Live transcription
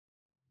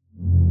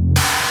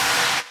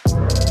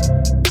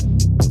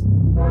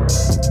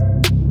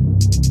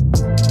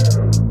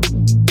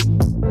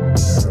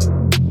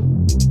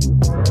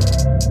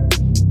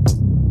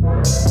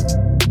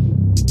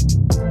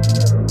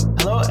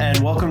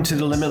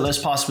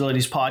Limitless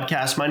Possibilities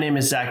podcast. My name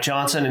is Zach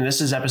Johnson, and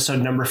this is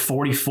episode number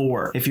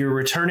 44. If you're a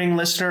returning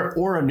listener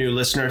or a new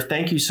listener,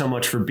 thank you so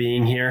much for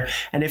being here.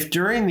 And if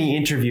during the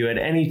interview at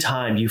any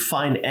time you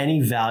find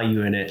any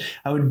value in it,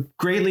 I would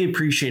greatly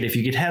appreciate if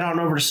you could head on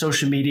over to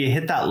social media,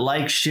 hit that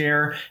like,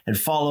 share, and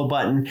follow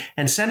button,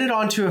 and send it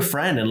on to a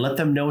friend and let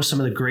them know some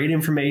of the great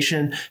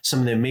information, some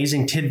of the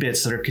amazing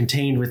tidbits that are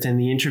contained within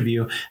the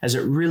interview, as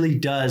it really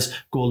does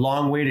go a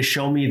long way to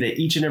show me that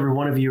each and every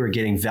one of you are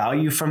getting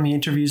value from the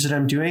interviews that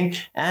I'm doing,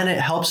 and it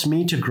helps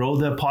me to grow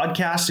the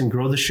podcast and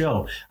grow the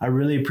show. I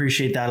really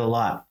appreciate that a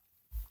lot.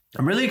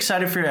 I'm really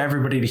excited for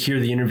everybody to hear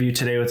the interview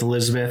today with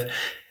Elizabeth,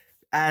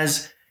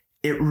 as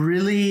it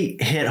really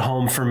hit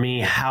home for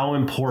me how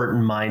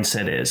important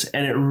mindset is.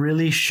 And it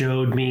really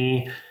showed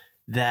me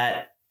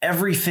that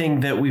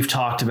everything that we've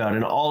talked about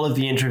in all of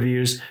the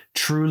interviews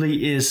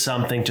truly is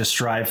something to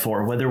strive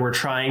for, whether we're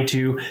trying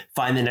to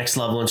find the next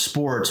level in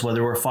sports,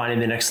 whether we're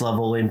finding the next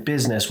level in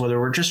business, whether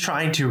we're just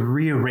trying to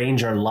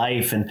rearrange our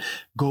life and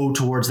go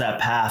towards that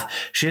path.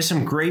 She has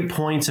some great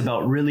points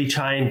about really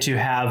trying to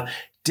have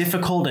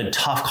difficult and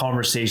tough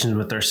conversations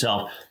with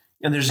ourselves.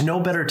 And there's no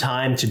better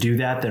time to do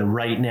that than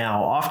right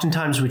now.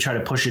 Oftentimes we try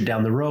to push it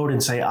down the road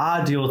and say,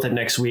 I'll deal with it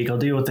next week. I'll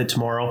deal with it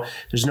tomorrow.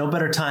 There's no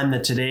better time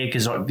than today,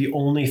 because the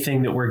only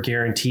thing that we're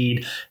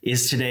guaranteed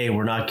is today.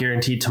 We're not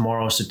guaranteed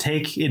tomorrow. So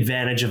take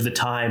advantage of the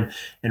time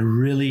and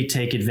really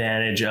take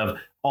advantage of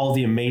all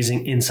the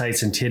amazing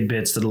insights and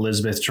tidbits that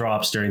Elizabeth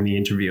drops during the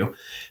interview.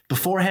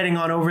 Before heading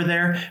on over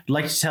there, I'd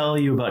like to tell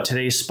you about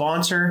today's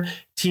sponsor,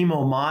 Team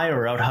Oh My,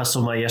 or Out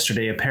Hustle My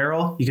Yesterday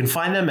Apparel. You can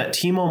find them at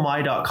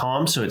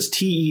teamohmy.com. So it's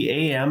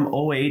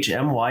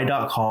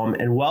teamohmy.com.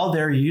 And while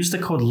there, use the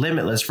code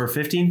Limitless for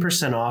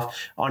 15% off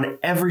on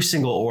every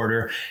single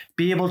order.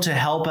 Be able to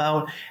help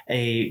out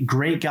a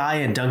great guy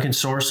in Duncan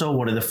Sorso,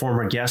 one of the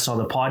former guests on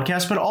the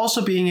podcast, but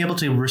also being able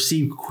to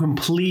receive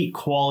complete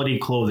quality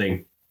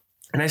clothing.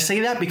 And I say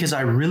that because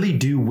I really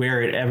do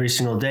wear it every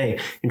single day.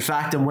 In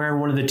fact, I'm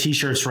wearing one of the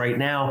t-shirts right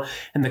now,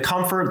 and the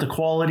comfort, the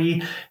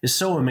quality is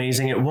so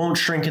amazing. It won't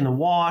shrink in the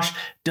wash,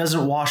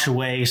 doesn't wash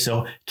away,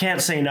 so can't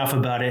say enough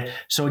about it.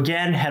 So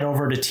again, head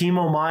over to Team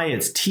Oh My.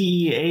 It's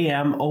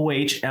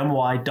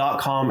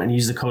teamohmy.com and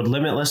use the code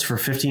Limitless for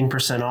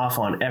 15% off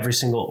on every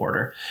single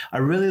order. I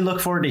really look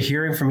forward to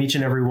hearing from each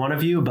and every one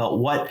of you about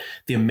what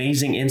the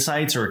amazing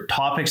insights or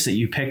topics that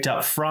you picked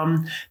up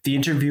from the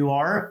interview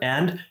are.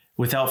 And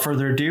without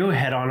further ado,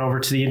 head on over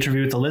to the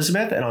interview with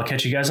Elizabeth, and I'll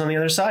catch you guys on the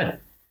other side.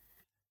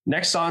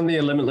 Next on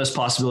the Limitless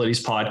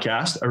Possibilities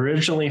podcast,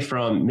 originally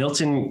from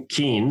Milton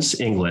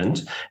Keynes,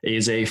 England,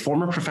 is a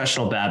former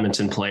professional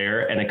badminton player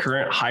and a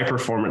current high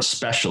performance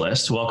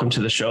specialist. Welcome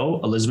to the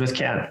show, Elizabeth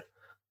Cann.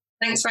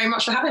 Thanks very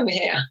much for having me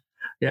here.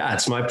 Yeah,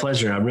 it's my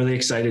pleasure. I'm really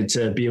excited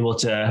to be able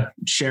to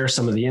share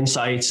some of the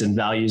insights and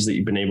values that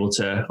you've been able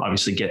to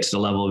obviously get to the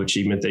level of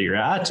achievement that you're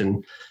at,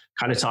 and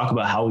kind of talk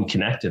about how we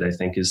connected. I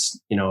think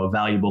is, a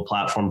valuable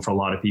platform for a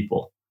lot of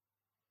people.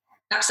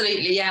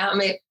 Absolutely. Yeah.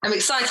 I'm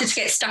excited to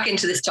get stuck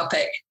into this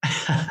topic.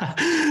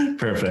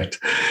 Perfect.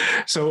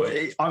 So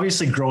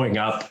obviously growing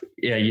up,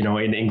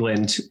 in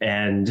England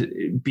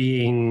and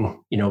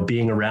being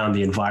around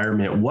the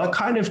environment, what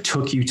kind of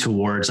took you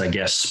towards, I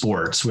guess,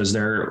 sports?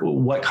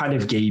 What kind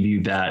of gave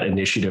you that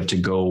initiative to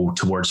go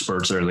towards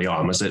sports early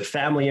on? Was it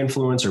family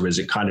influence, or was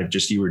it kind of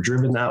just you were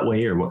driven that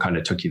way, or what kind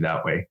of took you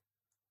that way?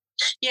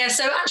 Yeah,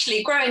 so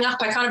actually growing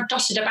up, I kind of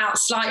dotted about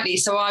slightly.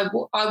 So I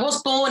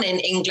was born in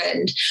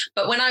England,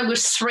 but when I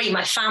was 3,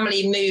 my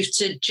family moved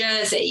to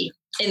Jersey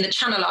in the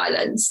Channel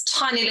Islands,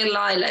 tiny little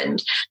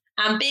island.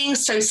 And being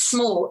so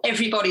small,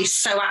 everybody's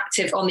so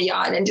active on the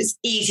island. It's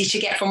easy to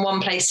get from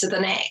one place to the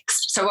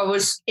next. So I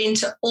was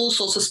into all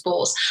sorts of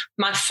sports.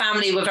 My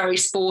family were very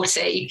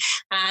sporty,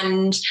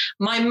 and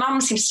my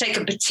mum seemed to take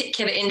a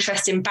particular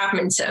interest in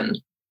badminton.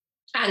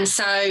 And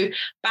so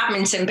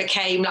badminton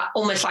became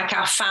almost like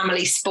our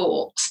family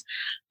sport.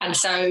 And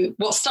so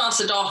what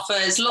started off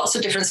as lots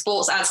of different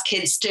sports, as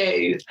kids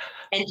do,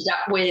 ended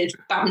up with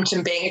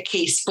badminton being a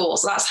key sport.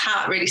 So that's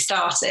how it really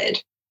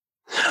started.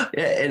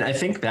 Yeah, and I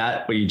think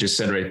that what you just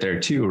said right there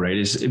too, right,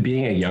 is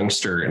being a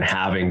youngster and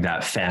having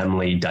that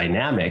family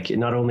dynamic.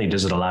 Not only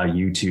does it allow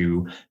you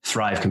to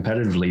thrive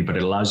competitively, but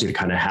it allows you to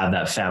kind of have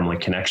that family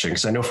connection.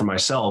 Because I know for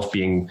myself,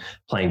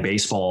 playing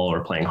baseball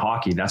or playing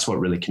hockey, that's what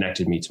really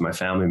connected me to my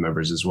family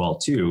members as well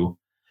too.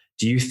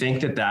 Do you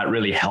think that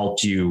really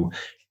helped you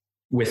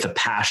with the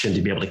passion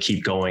to be able to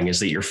keep going? Is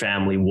that your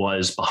family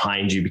was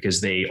behind you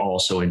because they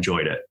also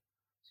enjoyed it?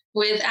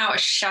 Without a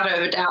shadow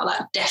of a doubt,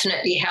 that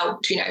definitely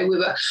helped. We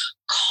were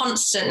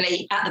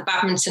constantly at the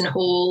badminton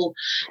hall,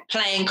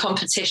 playing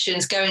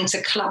competitions, going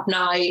to club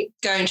night,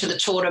 going to the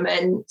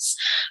tournaments.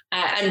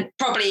 And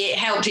probably it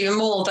helped even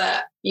more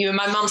that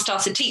my mum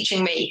started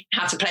teaching me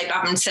how to play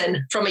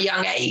badminton from a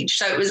young age.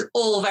 So it was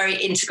all very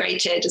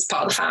integrated as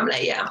part of the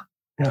family. Yeah.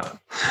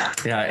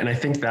 Yeah. And I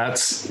think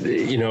that's,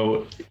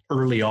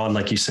 early on,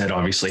 like you said,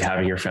 obviously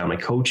having your family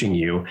coaching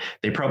you,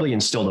 they probably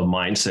instilled a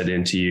mindset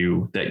into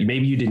you that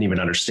maybe you didn't even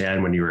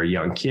understand when you were a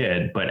young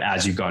kid, but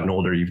as you've gotten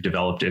older, you've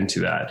developed into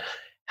that.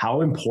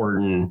 How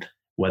important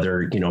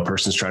whether, a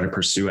person's trying to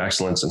pursue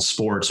excellence in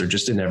sports or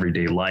just in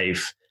everyday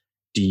life,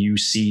 do you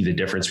see the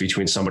difference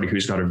between somebody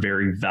who's got a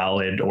very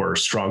valid or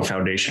strong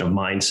foundation of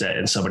mindset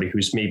and somebody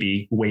who's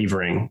maybe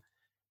wavering?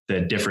 The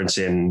difference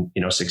in,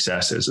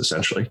 success is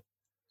essentially.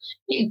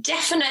 It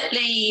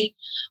definitely,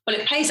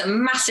 it plays a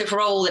massive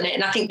role in it.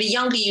 And I think the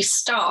younger you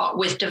start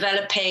with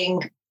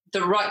developing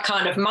the right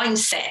kind of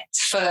mindset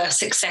for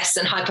success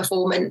and high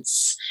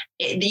performance,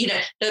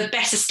 the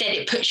better stead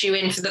it puts you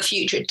in for the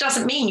future. It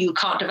doesn't mean you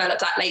can't develop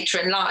that later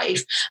in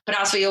life, but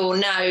as we all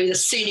know, the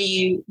sooner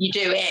you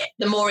do it,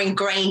 the more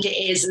ingrained it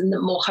is and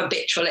the more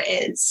habitual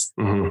it is.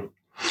 Mm-hmm.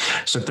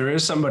 So if there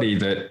is somebody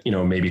that,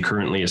 maybe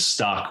currently is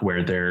stuck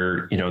where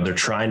they're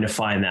trying to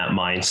find that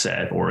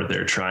mindset, or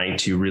they're trying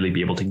to really be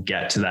able to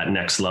get to that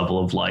next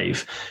level of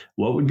life,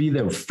 what would be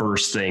the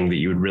first thing that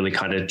you would really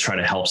kind of try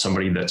to help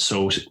somebody that's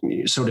so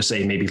to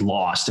say, maybe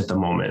lost at the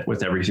moment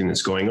with everything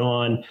that's going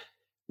on?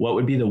 What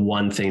would be the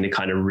one thing to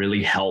kind of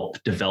really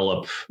help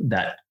develop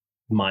that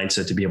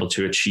mindset to be able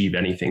to achieve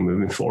anything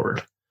moving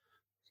forward?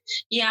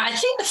 Yeah, I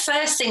think the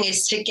first thing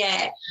is to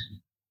get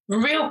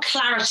real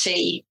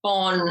clarity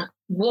on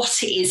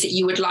what it is that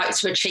you would like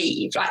to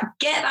achieve. Like,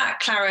 get that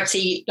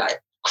clarity,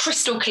 like,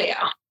 crystal clear.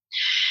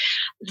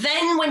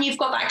 Then when you've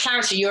got that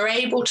clarity, you're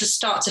able to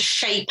start to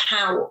shape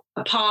out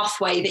a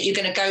pathway that you're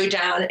going to go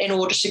down in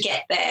order to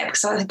get there.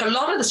 Because I think a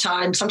lot of the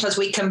time, sometimes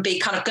we can be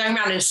kind of going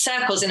around in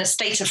circles in a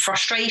state of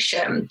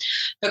frustration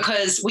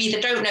because we either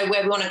don't know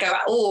where we want to go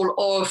at all,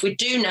 or if we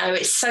do know,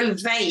 it's so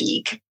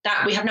vague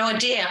that we have no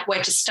idea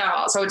where to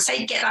start. So I would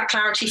say get that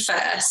clarity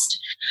first.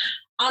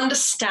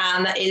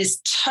 Understand that it is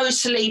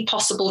totally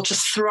possible to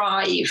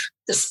thrive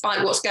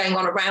despite what's going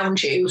on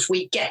around you if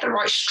we get the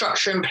right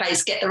structure in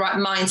place, get the right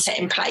mindset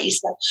in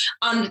place.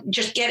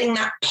 Just getting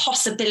that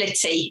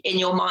possibility in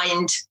your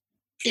mind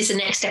is the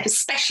next step,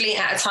 especially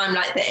at a time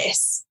like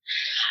this.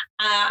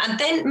 And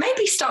then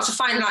maybe start to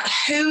find, like,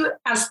 who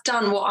has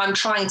done what I'm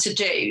trying to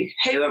do,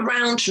 who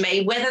around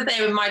me, whether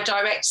they're in my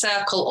direct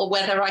circle or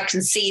whether I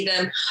can see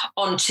them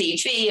on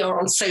TV or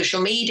on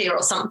social media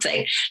or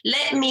something.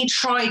 Let me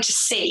try to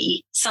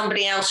see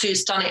somebody else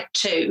who's done it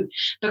too,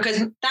 because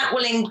that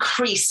will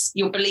increase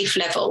your belief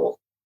level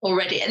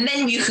already. And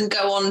then you can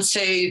go on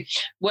to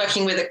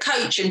working with a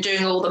coach and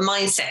doing all the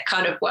mindset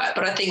kind of work.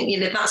 But I think,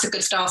 that's a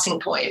good starting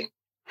point.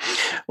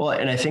 Well,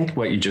 and I think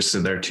what you just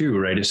said there too,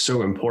 right, is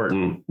so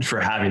important for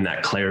having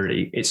that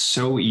clarity. It's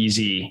so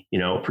easy,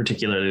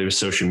 particularly with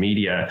social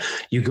media,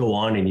 you go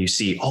on and you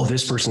see, oh,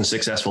 this person's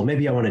successful.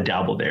 Maybe I want to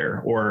dabble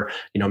there, or,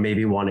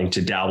 maybe wanting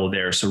to dabble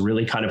there. So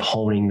really kind of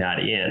honing that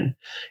in.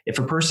 If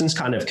a person's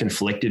kind of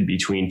conflicted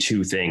between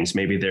two things,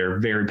 maybe they're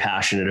very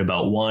passionate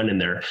about one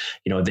and they're,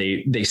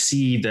 they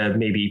see the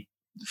maybe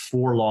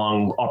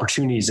long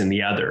opportunities in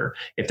the other.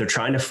 If they're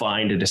trying to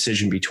find a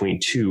decision between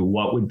two,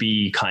 what would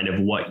be kind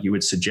of what you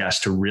would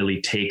suggest to really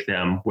take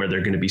them where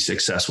they're going to be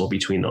successful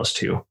between those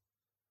two?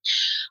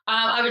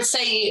 I would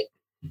say,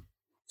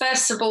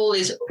 first of all,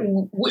 is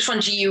which one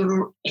do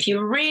you, if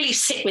you really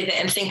sit with it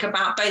and think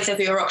about both of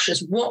your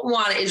options, what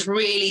one is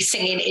really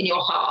singing in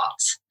your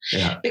heart?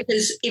 Yeah.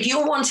 Because if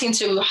you're wanting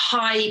to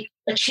high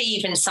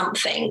achieve in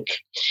something,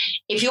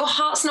 if your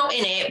heart's not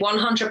in it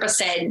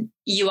 100%,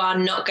 you are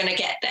not going to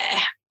get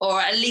there,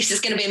 or at least it's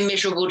going to be a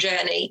miserable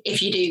journey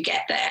if you do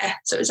get there.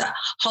 So it's a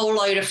whole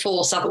load of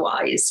force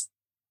otherwise.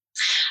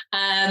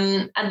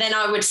 And then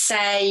I would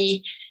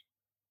say,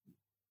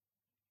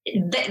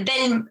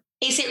 then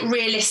is it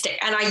realistic?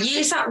 And I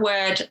use that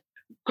word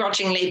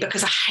grudgingly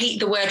because I hate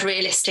the word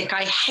realistic.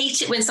 I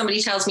hate it when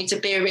somebody tells me to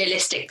be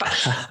realistic. But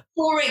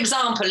for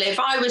example, if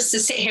I was to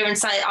sit here and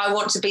say, I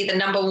want to be the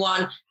number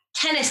one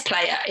tennis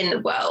player in the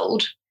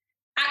world,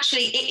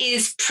 actually it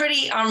is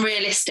pretty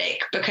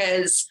unrealistic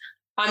because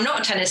I'm not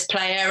a tennis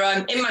player.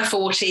 I'm in my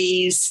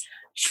 40s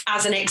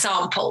as an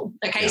example.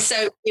 Okay. Yeah.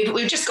 So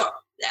we've just got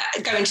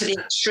going to the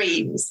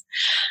extremes.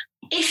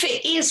 If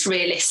it is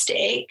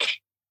realistic,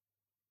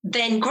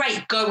 then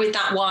great, go with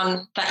that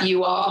one that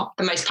you are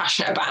the most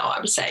passionate about, I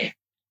would say.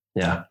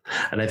 Yeah.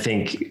 And I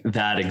think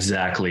that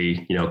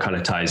exactly, kind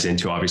of ties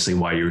into obviously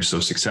why you were so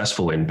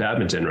successful in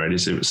badminton, right?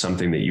 Is it was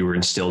something that you were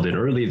instilled in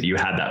early, that you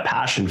had that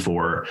passion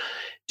for.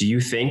 Do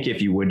you think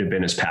if you wouldn't have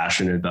been as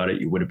passionate about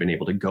it, you would have been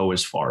able to go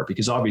as far?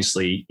 Because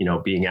obviously,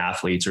 being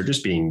athletes or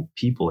just being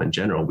people in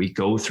general, we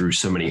go through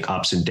so many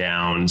ups and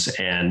downs,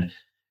 and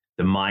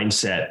the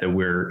mindset that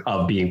we're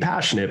of being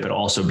passionate, but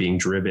also being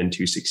driven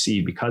to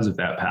succeed because of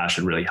that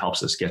passion really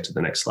helps us get to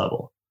the next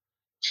level.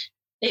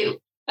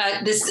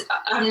 There's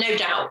no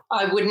doubt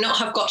I would not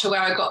have got to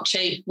where I got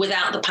to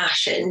without the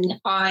passion.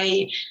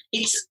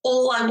 It's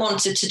all I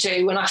wanted to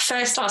do. When I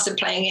first started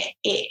playing it,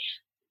 it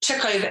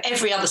took over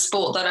every other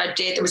sport that I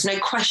did. There was no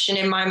question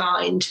in my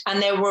mind.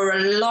 And there were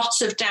a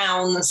lot of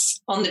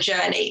downs on the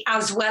journey,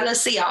 as well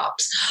as the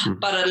ups,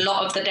 but a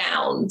lot of the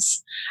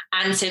downs.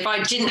 And so if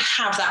I didn't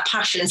have that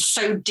passion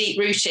so deep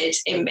rooted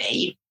in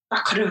me,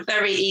 I could have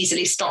very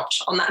easily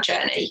stopped on that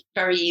journey,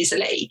 very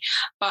easily.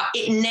 But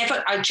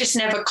I just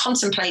never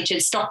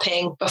contemplated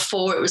stopping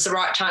before it was the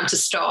right time to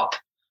stop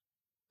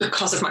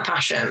because of my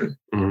passion.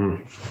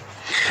 Mm-hmm.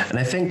 And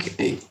I think,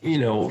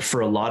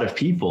 for a lot of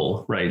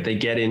people, right, they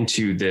get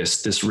into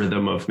this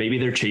rhythm of maybe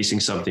they're chasing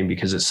something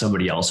because it's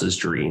somebody else's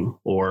dream,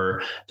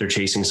 or they're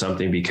chasing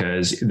something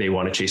because they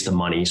want to chase the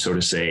money, so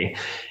to say.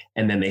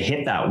 And then they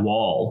hit that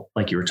wall,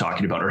 like you were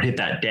talking about, or hit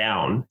that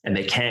down, and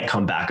they can't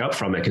come back up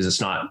from it because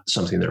it's not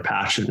something they're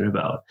passionate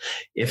about.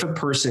 If a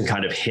person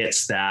kind of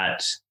hits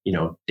that,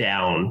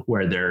 down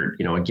where they're,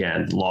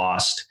 again,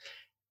 lost,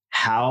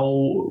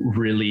 how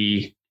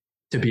really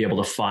to be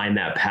able to find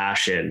that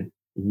passion?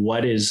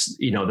 What is,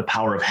 the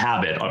power of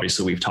habit?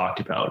 Obviously, we've talked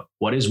about.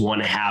 What is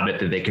one habit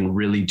that they can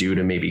really do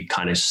to maybe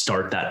kind of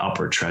start that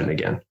upward trend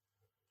again?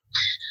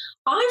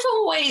 I've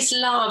always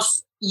loved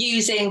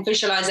using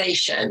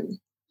visualization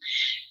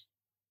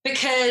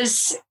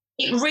because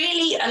it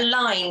really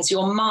aligns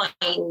your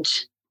mind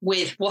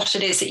with what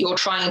it is that you're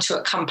trying to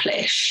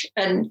accomplish.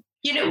 And,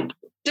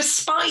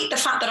 despite the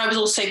fact that I was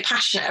also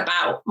passionate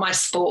about my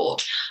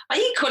sport, I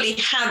equally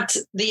had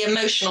the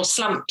emotional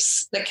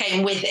slumps that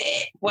came with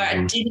it, where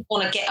I didn't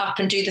want to get up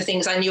and do the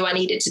things I knew I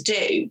needed to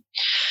do.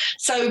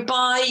 So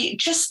by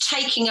just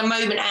taking a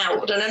moment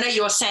out, and I know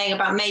you were saying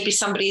about maybe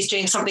somebody's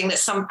doing something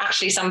that's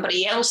actually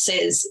somebody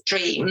else's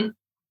dream,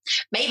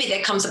 maybe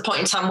there comes a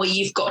point in time where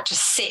you've got to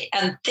sit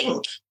and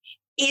think,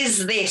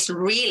 is this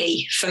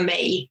really for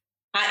me?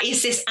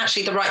 Is this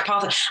actually the right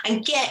path?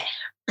 And get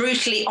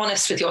brutally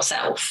honest with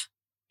yourself.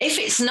 If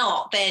it's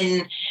not,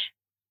 then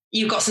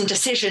you've got some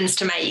decisions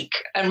to make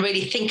and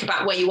really think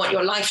about where you want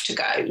your life to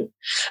go.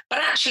 But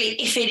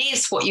actually, if it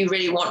is what you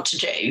really want to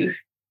do,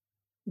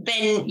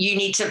 then you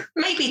need to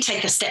maybe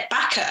take a step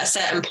back at a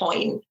certain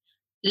point.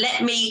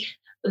 The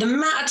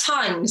amount of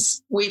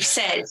times we've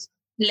said,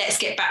 let's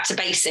get back to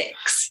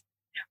basics.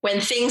 When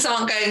things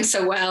aren't going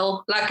so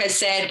well, like I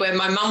said, when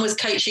my mum was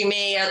coaching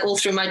me all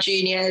through my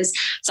juniors,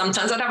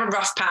 sometimes I'd have a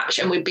rough patch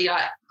and we'd be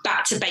like,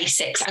 back to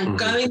basics. And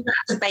going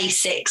back to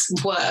basics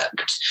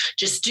worked.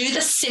 Just do the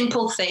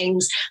simple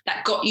things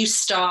that got you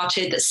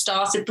started, that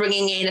started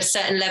bringing in a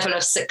certain level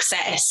of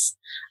success.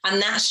 And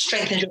that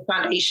strengthens your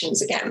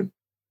foundations again.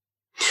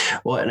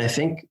 Well, and I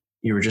think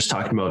you were just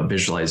talking about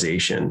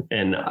visualization,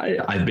 and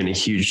I've been a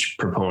huge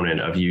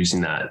proponent of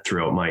using that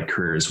throughout my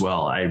career as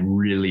well. I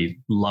really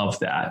love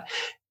that.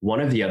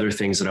 One of the other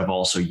things that I've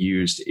also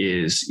used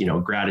is,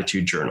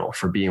 gratitude journal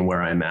for being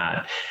where I'm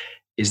at.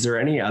 Is there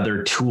any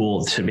other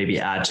tool to maybe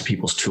add to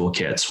people's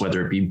toolkits,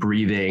 whether it be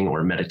breathing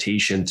or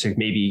meditation, to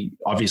maybe,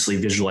 obviously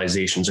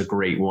visualization is a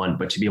great one,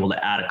 but to be able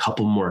to add a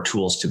couple more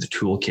tools to the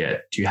toolkit?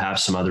 Do you have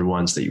some other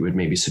ones that you would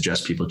maybe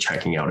suggest people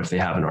checking out if they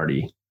haven't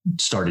already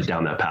started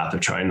down that path of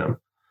trying them?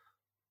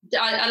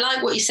 I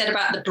like what you said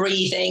about the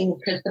breathing,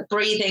 because the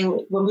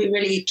breathing, when we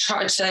really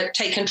try to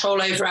take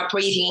control over our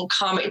breathing and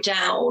calm it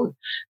down,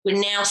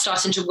 we're now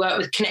starting to work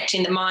with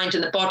connecting the mind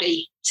and the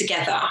body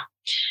together.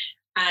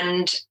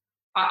 And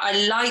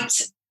I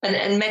liked,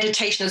 and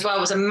meditation as well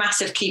was a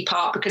massive key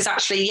part, because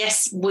actually,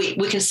 yes, we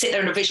can sit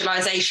there in a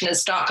visualization and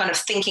start kind of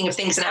thinking of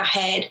things in our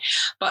head,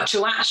 but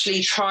to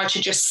actually try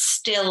to just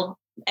still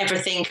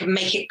everything and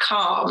make it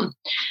calm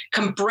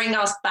can bring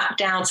us back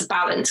down to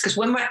balance. Because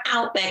when we're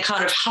out there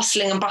kind of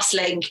hustling and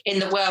bustling in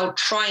the world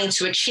trying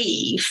to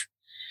achieve,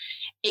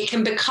 it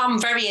can become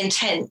very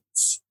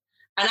intense.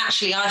 And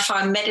actually, I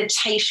find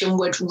meditation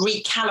would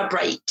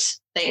recalibrate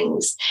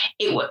things.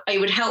 It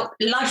would help.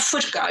 Life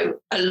would go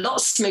a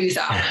lot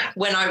smoother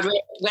when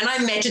I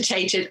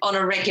meditated on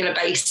a regular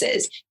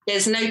basis.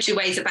 There's no two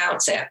ways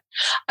about it.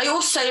 I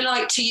also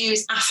like to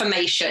use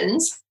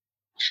affirmations.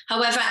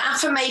 However,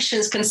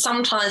 affirmations can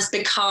sometimes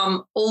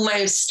become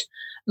almost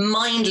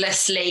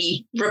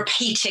mindlessly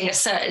repeating a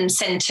certain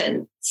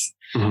sentence.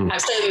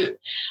 So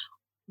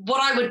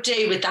what I would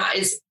do with that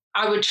is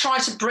I would try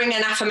to bring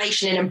an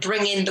affirmation in and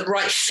bring in the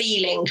right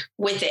feeling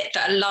with it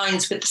that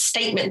aligns with the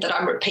statement that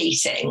I'm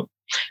repeating.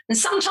 And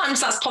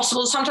sometimes that's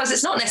possible. Sometimes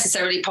it's not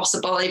necessarily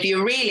possible if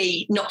you're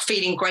really not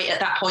feeling great at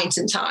that point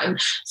in time.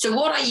 So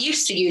what I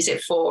used to use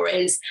it for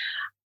is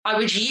I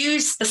would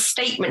use the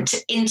statement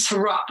to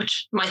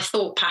interrupt my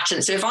thought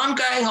pattern. So if I'm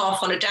going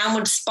off on a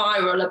downward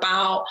spiral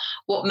about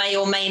what may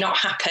or may not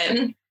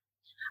happen,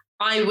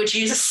 I would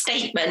use a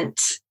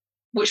statement,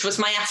 which was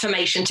my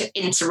affirmation, to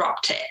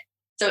interrupt it.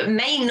 So it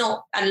may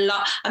not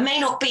I may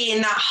not be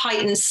in that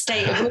heightened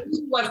state of,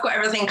 I've got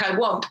everything I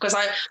want, because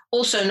I'm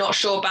also not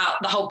sure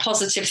about the whole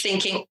positive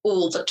thinking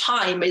all the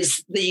time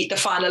is the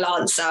final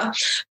answer,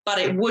 but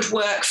it would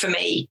work for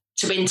me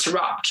to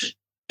interrupt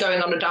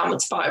going on a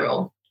downward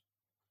spiral.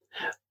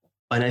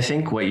 And I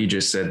think what you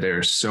just said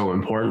there is so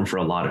important for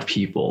a lot of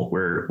people.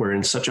 We're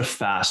in such a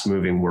fast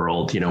moving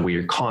world. We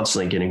are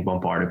constantly getting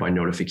bombarded by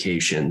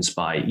notifications,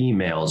 by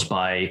emails,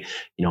 by,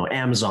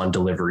 Amazon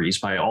deliveries,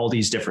 by all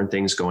these different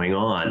things going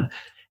on.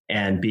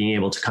 And being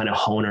able to kind of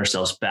hone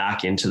ourselves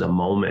back into the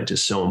moment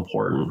is so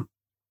important.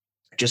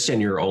 Just in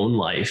your own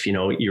life,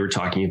 you were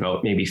talking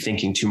about maybe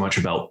thinking too much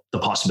about the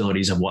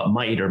possibilities of what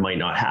might or might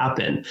not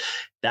happen.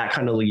 That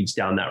kind of leads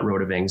down that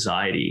road of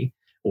anxiety.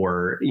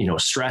 or,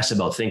 stress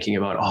about thinking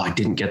about, oh, I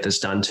didn't get this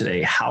done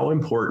today. How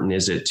important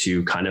is it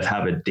to kind of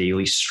have a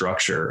daily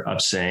structure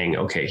of saying,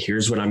 okay,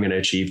 here's what I'm going to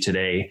achieve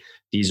today.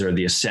 These are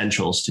the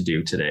essentials to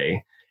do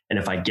today. And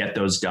if I get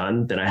those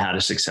done, then I had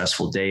a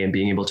successful day, and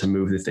being able to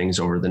move the things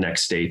over the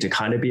next day to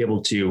kind of be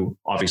able to,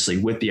 obviously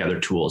with the other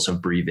tools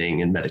of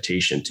breathing and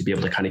meditation, to be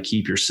able to kind of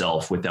keep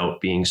yourself without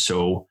being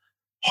so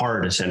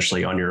hard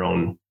essentially on your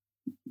own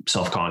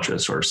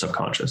self-conscious or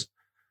subconscious.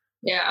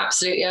 Yeah,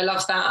 absolutely. I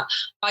love that.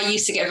 I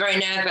used to get very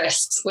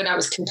nervous when I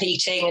was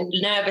competing, and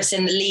nervous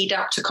in the lead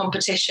up to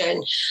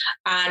competition.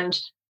 And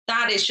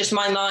that is just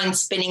my mind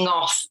spinning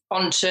off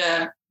onto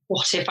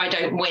what if I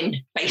don't win,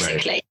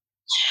 basically. Right.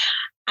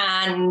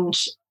 And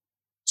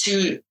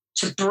to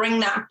bring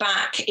that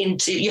back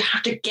into, you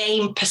have to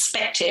gain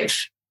perspective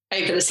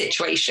over the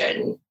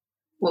situation.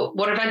 Well,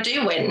 what if I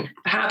do win?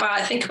 How about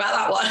I think about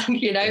that one,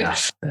 Yeah.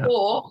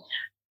 Or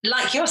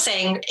like you're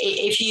saying,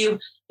 if you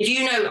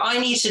know I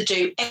need to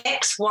do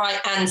X, Y,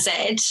 and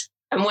Z,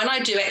 and when I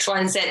do X, Y,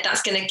 and Z,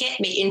 that's going to get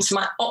me into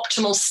my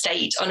optimal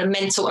state on a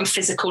mental and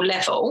physical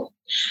level,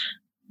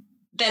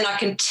 then I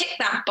can tick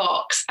that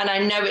box and I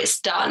know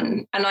it's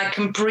done, and I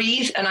can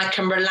breathe and I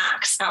can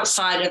relax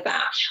outside of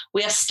that.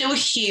 We are still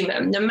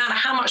human. No matter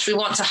how much we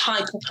want to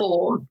high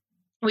perform,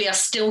 we are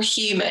still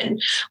human.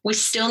 We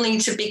still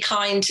need to be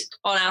kind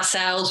on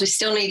ourselves. We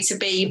still need to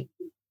be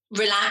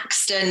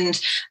relaxed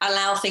and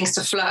allow things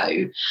to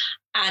flow.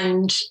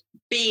 And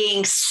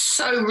being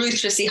so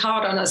ruthlessly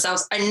hard on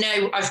ourselves, I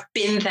know I've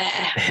been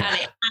there, and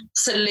it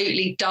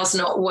absolutely does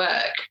not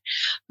work.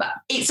 But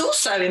it's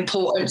also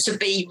important to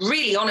be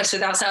really honest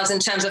with ourselves in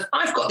terms of,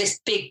 I've got this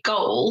big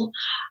goal.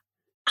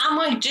 Am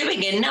I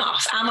doing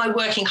enough? Am I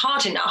working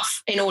hard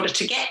enough in order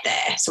to get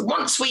there? So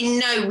once we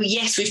know,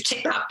 yes, we've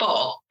ticked that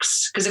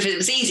box, because if it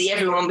was easy,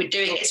 everyone would be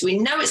doing it. So we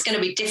know it's going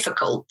to be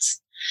difficult.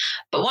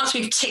 But once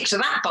we've ticked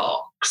that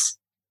box,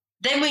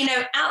 then we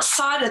know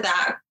outside of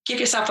that, give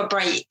yourself a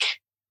break,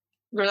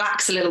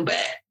 relax a little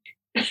bit.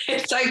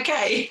 It's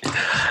okay.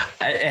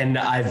 And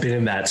I've been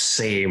in that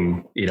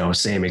same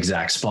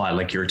exact spot,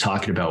 like you were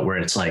talking about, where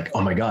it's like,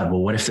 oh my God, well,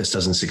 what if this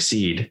doesn't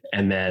succeed?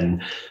 And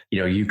then,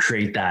 you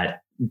create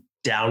that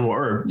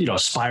downward,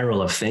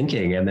 spiral of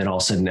thinking. And then all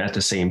of a sudden at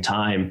the same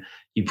time,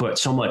 you put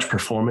so much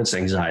performance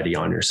anxiety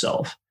on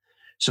yourself.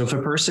 So if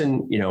a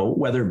person,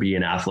 whether it be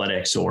in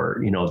athletics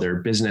or, their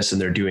business,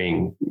 and they're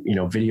doing,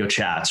 video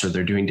chats, or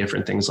they're doing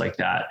different things like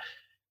that,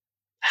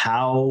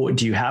 how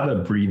do you have a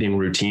breathing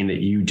routine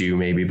that you do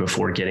maybe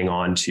before getting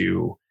on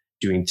to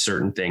doing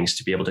certain things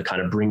to be able to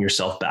kind of bring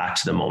yourself back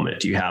to the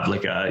moment? Do you have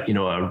like a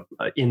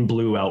in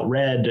blue out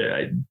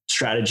red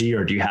strategy,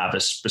 or do you have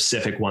a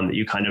specific one that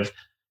you kind of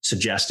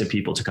suggest to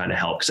people to kind of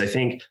help? Because I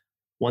think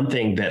one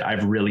thing that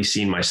I've really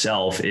seen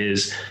myself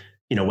is,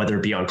 whether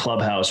it be on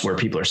Clubhouse where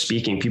people are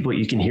speaking, people,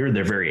 you can hear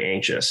they're very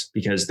anxious,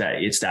 because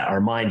that our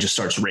mind just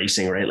starts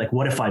racing, right? Like,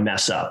 what if I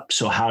mess up?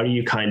 So how do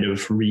you kind of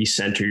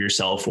recenter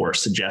yourself, or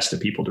suggest to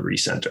people to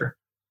recenter?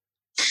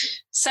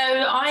 So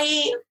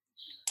I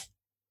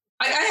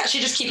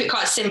actually just keep it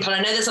quite simple.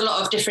 I know there's a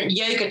lot of different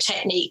yoga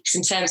techniques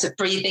in terms of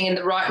breathing in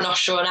the right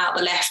nostril and out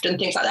the left and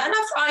things like that.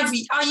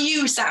 And I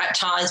use that at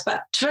times,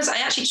 but to us, I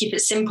actually keep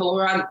it simple,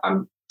 where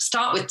I'm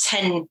start with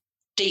 10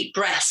 deep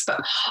breaths,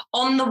 but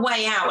on the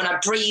way out, when I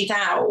breathe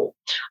out,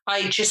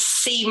 I just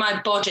see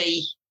my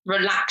body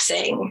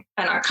relaxing,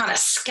 and I kind of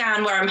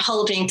scan where I'm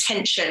holding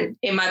tension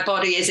in my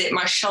body. Is it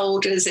my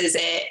shoulders? Is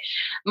it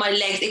my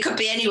legs? It could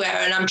be anywhere.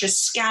 And I'm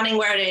just scanning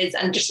where it is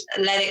and just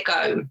let it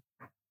go.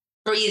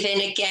 Breathe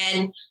in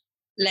again,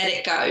 let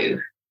it go.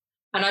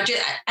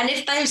 And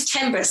if those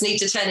 10 breaths need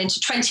to turn into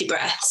 20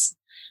 breaths,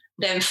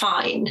 then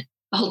fine.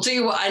 I'll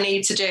do what I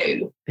need to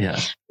do. Yeah.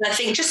 And I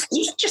think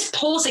just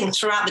pausing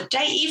throughout the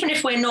day, even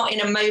if we're not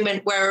in a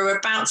moment where we're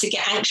about to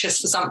get anxious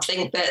for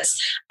something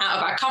that's out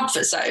of our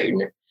comfort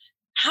zone,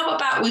 how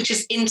about we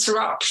just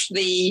interrupt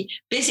the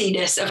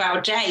busyness of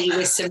our day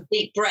with some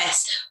deep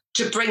breaths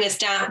to bring us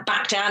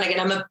back down again?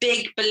 I'm a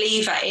big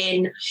believer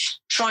in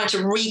trying to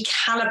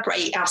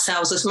recalibrate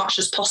ourselves as much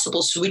as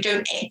possible, so we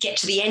don't get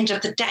to the end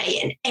of the day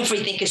and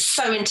everything is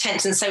so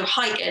intense and so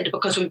heightened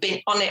because we've been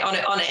on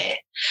it.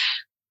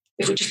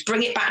 If we just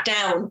bring it back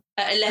down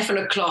at 11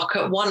 o'clock,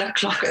 at 1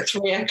 o'clock, at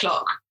 3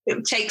 o'clock,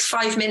 it takes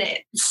 5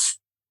 minutes.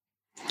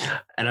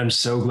 And I'm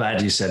so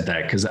glad you said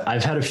that, because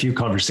I've had a few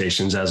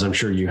conversations, as I'm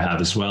sure you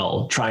have as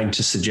well, trying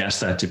to suggest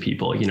that to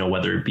people,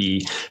 whether it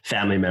be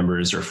family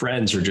members or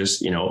friends or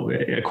just,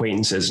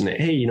 acquaintances, and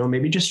hey,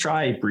 maybe just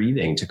try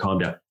breathing to calm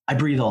down. I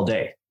breathe all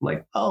day. I'm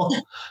like, oh,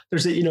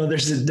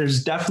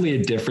 there's definitely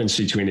a difference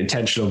between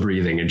intentional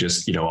breathing and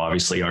just,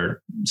 obviously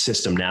our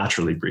system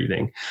naturally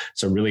breathing.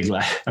 So I'm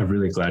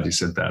really glad you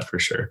said that, for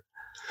sure.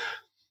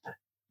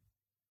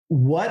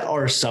 What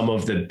are some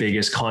of the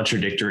biggest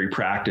contradictory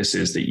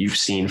practices that you've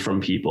seen from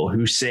people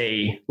who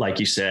say, like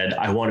you said,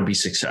 I want to be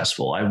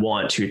successful, I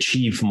want to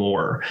achieve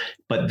more,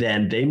 but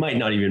then they might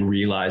not even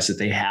realize that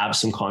they have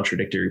some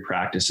contradictory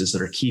practices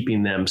that are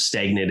keeping them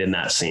stagnant in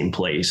that same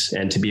place,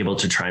 and to be able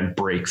to try and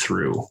break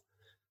through?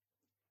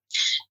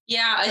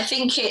 Yeah, I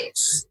think it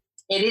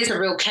is a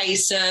real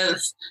case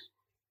of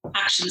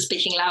actions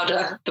speaking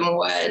louder than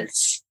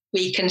words.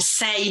 We can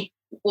say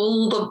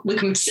until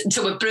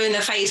we're blue in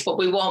the face what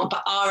we want,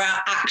 but are our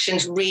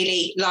actions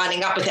really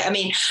lining up with it? I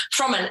mean,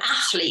 from an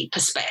athlete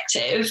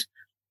perspective,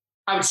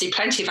 I would see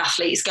plenty of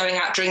athletes going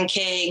out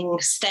drinking,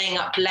 staying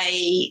up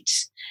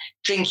late,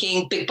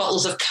 drinking big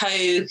bottles of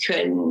Coke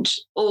and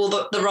all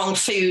the wrong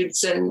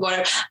foods and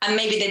whatever. And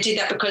maybe they do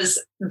that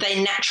because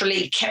they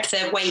naturally kept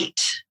their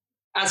weight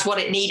as what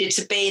it needed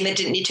to be and they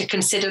didn't need to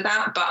consider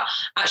that. But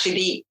actually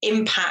the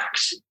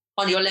impact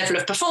on your level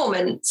of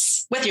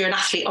performance, whether you're an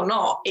athlete or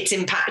not, it's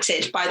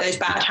impacted by those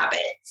bad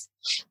habits.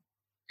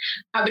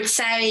 I would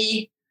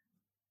say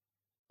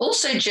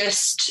also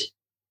just,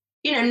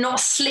 not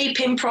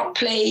sleeping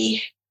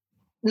properly,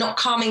 not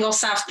calming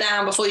yourself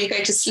down before you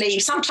go to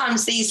sleep.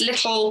 Sometimes these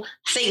little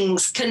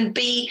things can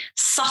be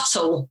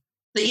subtle.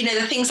 The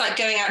things like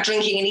going out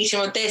drinking and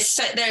eating,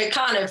 they're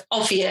kind of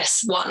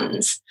obvious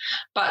ones,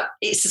 but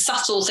it's a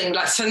subtle thing.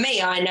 Like for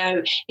me, I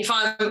know if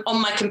I'm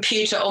on my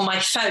computer or my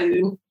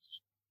phone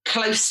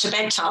close to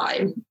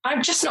bedtime,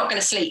 I'm just not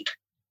going to sleep.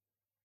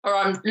 Or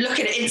I'm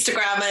looking at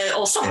Instagram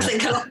or something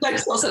along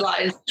those sorts of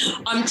lines.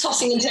 I'm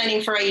tossing and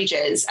turning for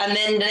ages, and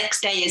then the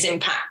next day is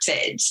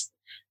impacted.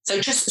 So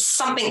just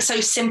something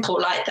so simple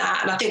like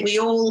that. And I think we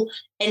all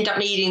end up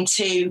needing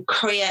to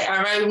create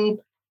our own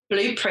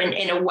blueprint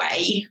in a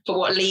way for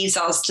what leads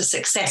us to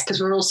success,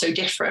 because we're all so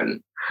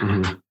different.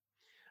 Mm-hmm.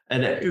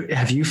 And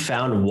have you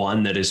found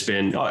one that has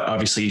been,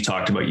 obviously you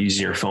talked about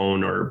using your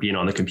phone or being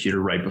on the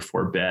computer right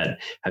before bed.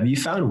 Have you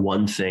found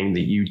one thing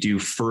that you do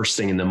first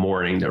thing in the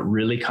morning that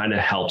really kind of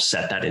helps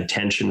set that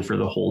intention for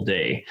the whole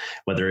day,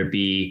 whether it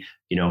be,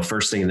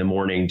 first thing in the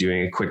morning,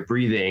 doing a quick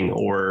breathing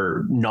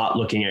or not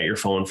looking at your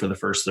phone for the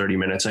first 30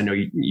 minutes? I know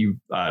you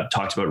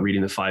talked about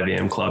reading the 5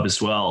 a.m. Club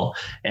as well.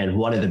 And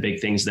one of the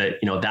big things that,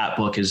 that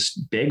book is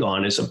big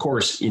on is, of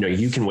course,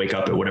 you can wake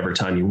up at whatever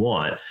time you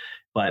want.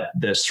 But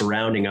the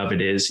surrounding of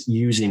it is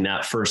using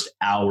that first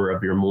hour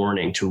of your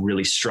morning to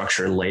really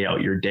structure and lay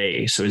out your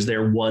day. So is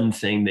there one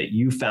thing that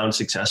you found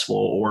successful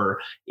or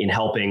in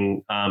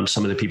helping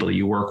some of the people that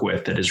you work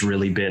with that has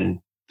really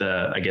been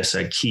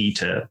a key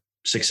to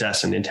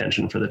success and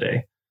intention for the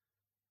day?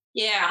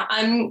 Yeah,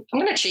 I'm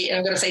going to cheat.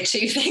 I'm going to say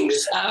two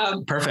things.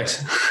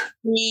 Perfect.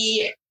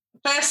 The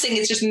first thing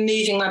is just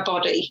moving my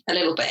body a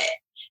little bit.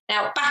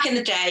 Now, back in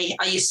the day,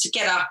 I used to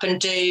get up and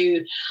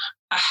do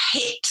a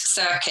HIIT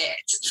circuit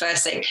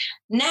first thing.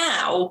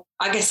 Now,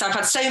 I guess I've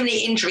had so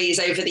many injuries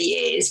over the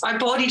years, my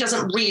body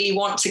doesn't really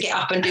want to get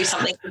up and do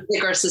something as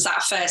vigorous as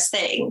that first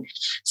thing.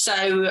 So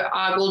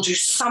I will do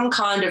some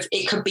kind of,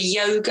 it could be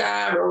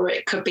yoga or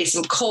it could be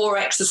some core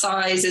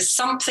exercises,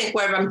 something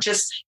where I'm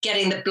just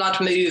getting the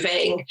blood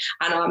moving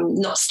and I'm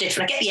not stiff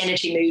and I get the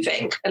energy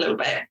moving a little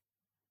bit.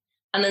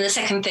 And then the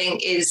second thing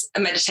is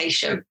a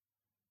meditation.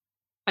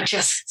 I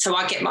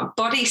get my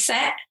body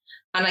set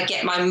and I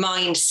get my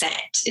mind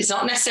set. It's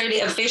not necessarily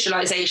a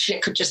visualization.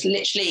 It could just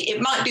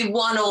it might be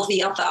one or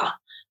the other.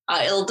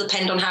 It'll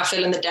depend on how I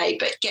feel in the day,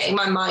 but getting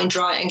my mind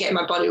right and getting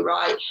my body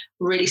right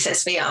really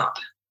sets me up.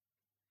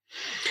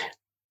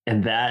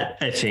 And that,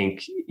 I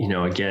think,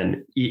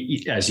 again,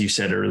 as you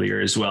said earlier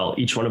as well,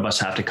 each one of us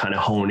have to kind of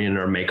hone in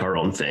or make our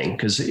own thing,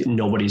 because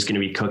nobody's going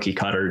to be cookie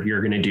cutter.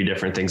 You're going to do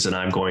different things than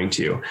I'm going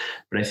to.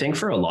 But I think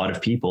for a lot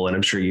of people, and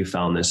I'm sure you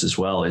found this as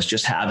well, is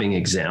just having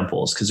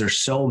examples, because there's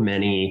so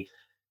many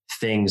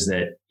things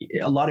that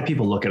a lot of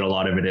people look at a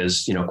lot of it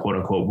as, quote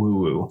unquote, woo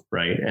woo,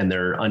 right? And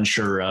they're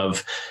unsure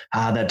of,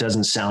 that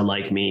doesn't sound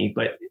like me.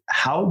 But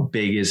how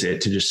big is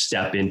it to just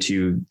step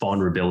into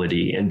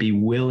vulnerability and be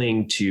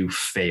willing to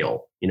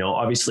fail?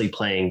 Obviously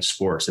playing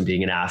sports and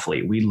being an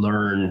athlete, we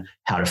learn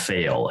how to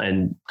fail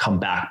and come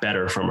back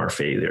better from our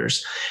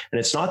failures. And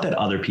it's not that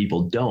other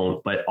people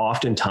don't, but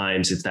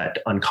oftentimes it's that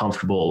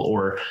uncomfortable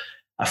or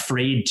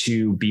afraid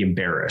to be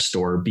embarrassed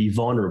or be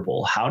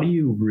vulnerable. How do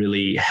you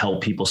really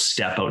help people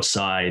step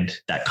outside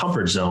that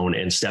comfort zone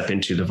and step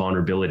into the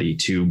vulnerability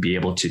to be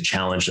able to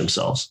challenge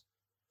themselves?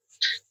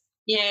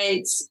 Yeah,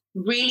 it's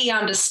really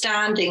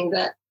understanding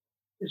that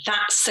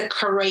that's the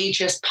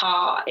courageous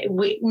part.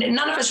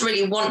 None of us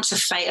really want to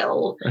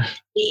fail.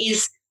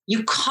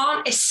 You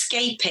can't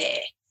escape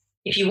it.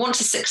 If you want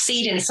to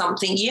succeed in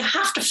something, you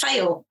have to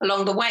fail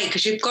along the way,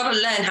 because you've got to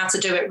learn how to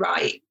do it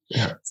right.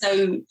 Yeah.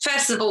 So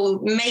first of all,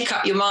 make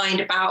up your mind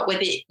about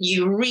whether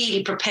you're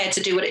really prepared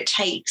to do what it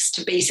takes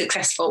to be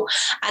successful.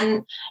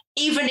 And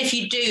even if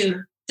you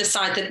do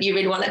decide that you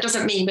really want, that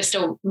doesn't mean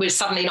we're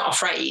suddenly not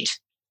afraid.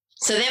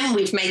 So then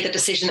we've made the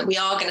decision that we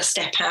are going to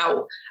step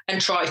out and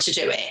try to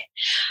do it.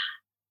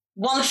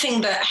 One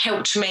thing that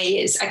helped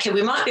me is, okay,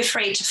 we might be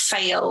afraid to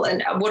fail.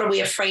 And what are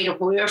we afraid of?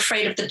 We're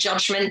afraid of the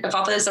judgment of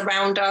others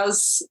around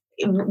us,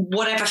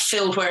 whatever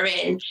field we're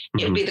in. Mm-hmm.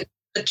 It would be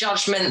the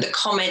judgment, the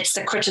comments,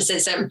 the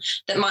criticism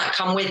that might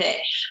come with it.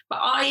 But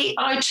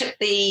I took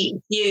the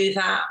view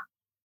that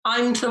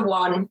I'm the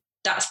one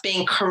that's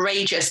being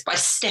courageous by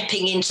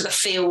stepping into the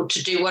field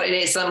to do what it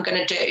is that I'm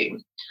going to do.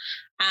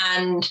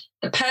 And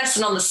the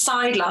person on the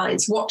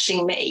sidelines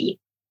watching me,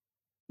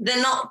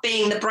 they're not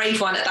being the brave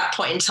one at that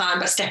point in time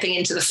by stepping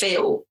into the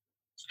field.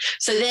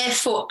 So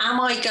therefore, am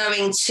I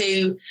going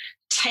to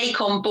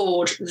take on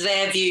board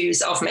their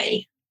views of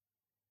me?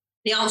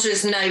 The answer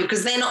is no,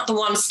 because they're not the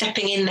ones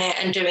stepping in there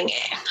and doing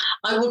it.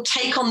 I will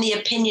take on the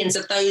opinions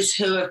of those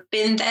who have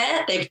been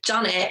there, they've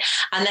done it,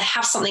 and they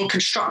have something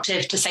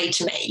constructive to say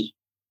to me.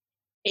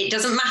 It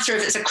doesn't matter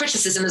if it's a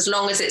criticism as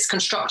long as it's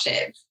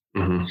constructive.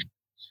 Mm-hmm.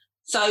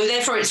 So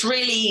therefore, it's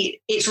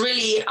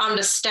really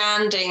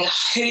understanding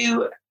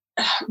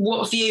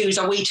what views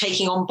are we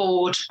taking on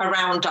board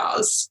around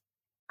us.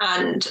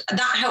 And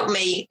that helped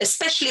me,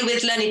 especially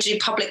with learning to do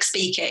public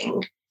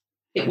speaking.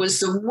 It was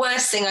the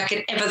worst thing I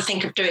could ever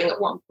think of doing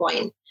at one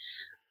point,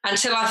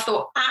 until I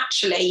thought,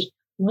 actually,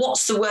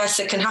 what's the worst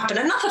that can happen?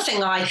 Another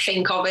thing I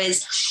think of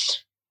is,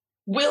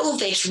 will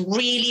this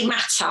really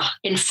matter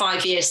in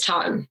 5 years'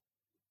 time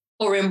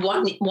or in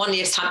one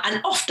year's time?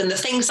 And often the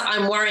things that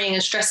I'm worrying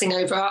and stressing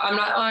over, I'm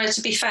like, oh,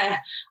 to be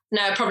fair,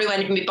 no, I probably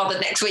won't even be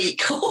bothered next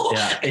week.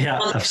 Yeah,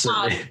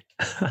 absolutely.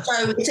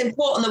 So it's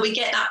important that we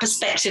get that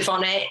perspective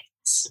on it,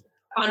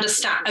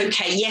 understand,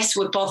 okay, yes,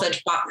 we're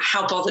bothered, but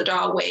how bothered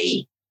are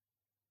we?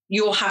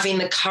 You're having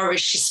the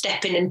courage to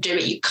step in and do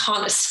it. You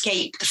can't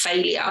escape the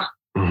failure.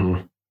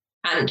 Mm-hmm.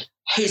 And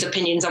whose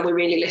opinions are we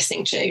really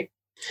listening to?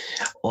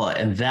 Well,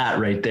 and that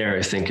right there,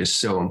 I think, is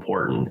so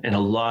important. And a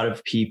lot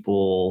of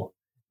people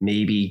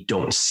maybe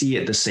don't see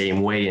it the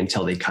same way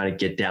until they kind of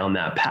get down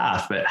that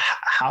path. But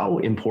how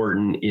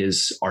important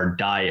is our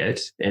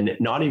diet, and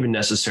not even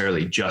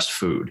necessarily just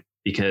food,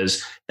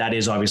 because that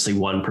is obviously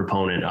one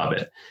proponent of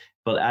it.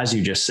 But as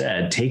you just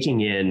said,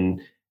 taking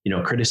in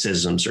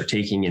criticisms or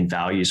taking in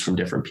values from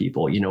different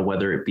people,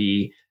 whether it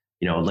be,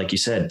 like you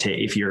said,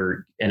 if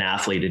you're an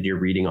athlete and you're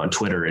reading on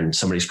Twitter and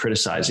somebody's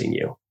criticizing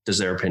you, does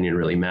their opinion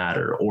really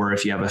matter? Or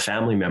if you have a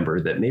family member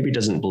that maybe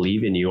doesn't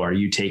believe in you, are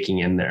you taking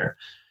in there?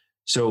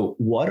 So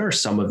what are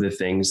some of the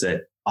things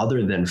that,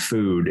 other than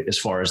food, as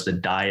far as the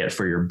diet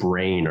for your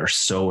brain, are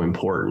so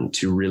important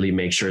to really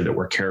make sure that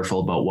we're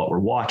careful about what we're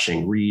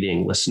watching,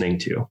 reading, listening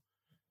to?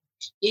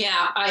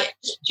 Yeah, I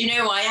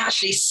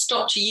actually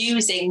stopped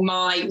using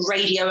my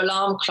radio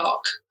alarm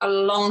clock a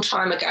long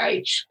time ago,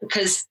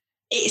 because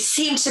it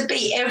seemed to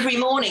be every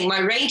morning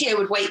my radio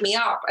would wake me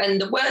up and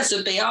the words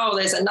would be, oh,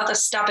 there's another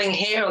stabbing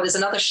here or there's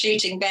another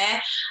shooting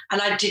there. And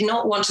I did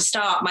not want to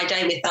start my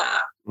day with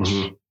that.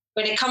 Mm-hmm.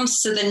 When it comes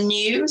to the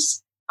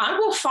news, I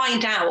will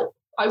find out,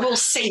 I will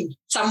see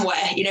somewhere,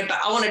 but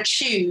I want to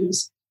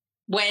choose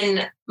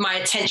when my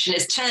attention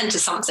is turned to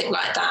something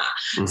like that.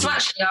 Mm-hmm. So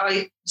actually,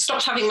 I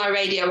stopped having my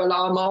radio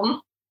alarm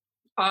on.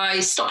 I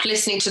stopped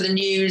listening to the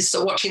news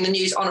or watching the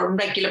news on a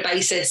regular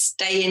basis,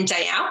 day in,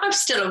 day out. I'm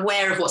still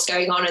aware of what's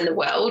going on in the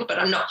world, but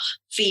I'm not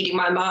feeding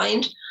my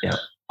mind. Yeah.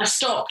 I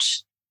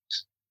stopped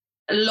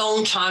a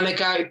long time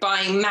ago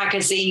buying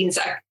magazines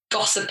that are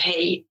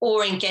gossipy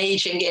or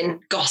engaging in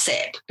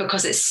gossip,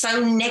 because it's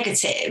so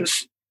negative.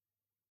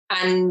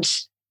 And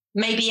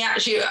maybe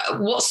actually,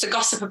 what's the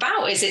gossip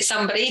about? Is it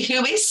somebody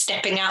who is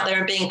stepping out there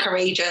and being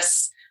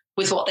courageous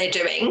with what they're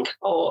doing?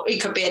 Or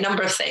it could be a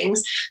number of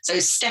things. So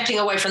stepping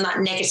away from that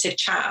negative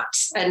chat.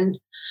 And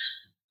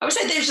I would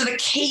say those are the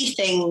key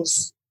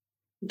things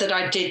that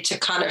I did to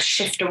kind of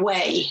shift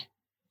away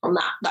from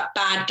that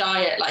bad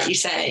diet, like you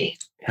say.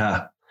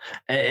 Yeah.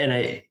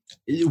 And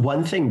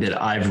one thing that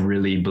I've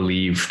really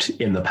believed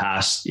in the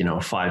past,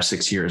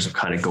 5-6 years of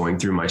kind of going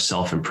through my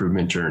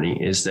self-improvement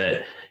journey is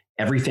that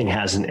everything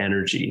has an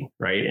energy,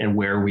 right? And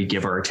where we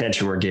give our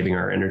attention, we're giving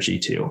our energy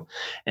to.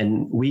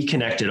 And we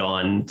connected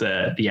on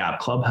the app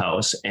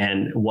Clubhouse.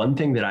 And one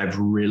thing that I've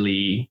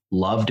really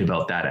loved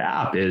about that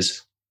app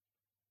is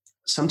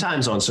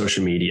sometimes on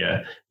social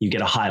media, you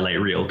get a highlight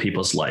reel of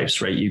people's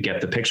lives, right? You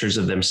get the pictures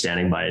of them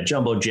standing by a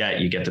jumbo jet.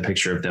 You get the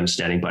picture of them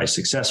standing by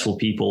successful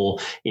people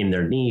in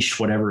their niche,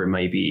 whatever it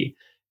might be.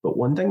 But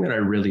one thing that I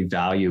really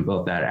value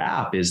about that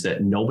app is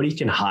that nobody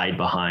can hide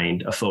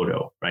behind a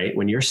photo, right?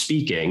 When you're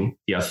speaking,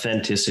 the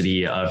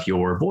authenticity of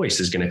your voice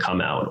is going to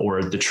come out,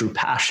 or the true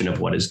passion of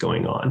what is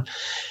going on.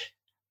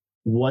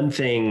 One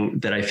thing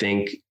that I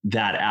think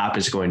that app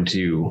is going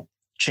to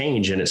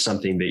change, and it's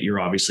something that you're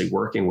obviously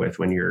working with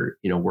when you're,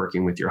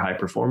 working with your high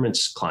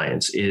performance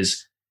clients,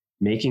 is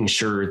making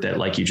sure that,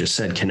 like you just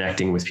said,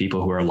 connecting with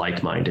people who are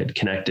like-minded,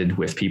 connected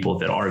with people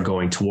that are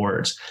going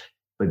towards.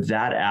 But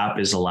that app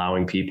is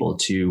allowing people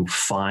to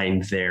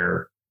find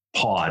their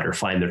pod or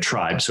find their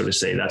tribe, so to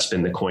say. That's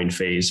been the coin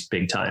phase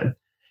big time.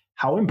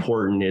 How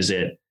important is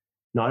it,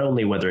 not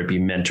only whether it be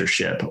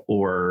mentorship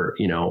or,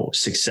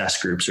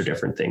 success groups or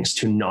different things,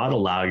 to not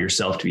allow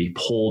yourself to be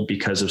pulled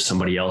because of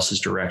somebody else's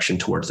direction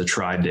towards the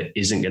tribe that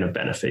isn't going to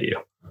benefit you?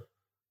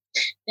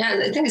 Yeah,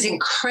 I think it's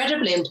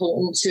incredibly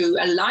important to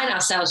align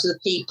ourselves with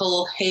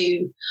people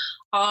who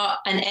are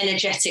an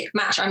energetic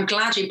match. I'm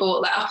glad you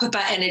brought that up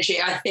about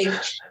energy. I think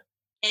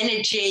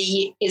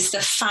energy is the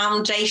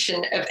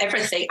foundation of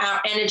everything.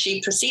 Our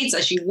energy precedes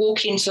us. You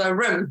walk into a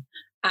room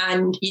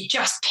and you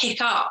just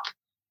pick up,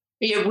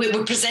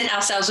 we present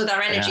ourselves with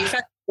our energy.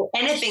 Yeah.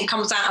 Anything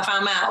comes out of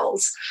our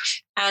mouths.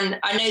 And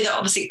I know that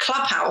obviously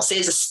Clubhouse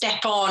is a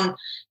step on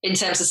in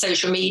terms of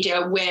social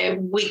media, where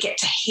we get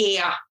to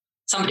hear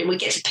somebody, we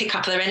get to pick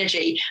up their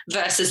energy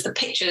versus the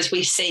pictures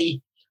we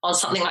see on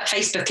something like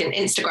Facebook and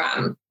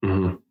Instagram.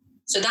 Mm-hmm.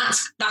 So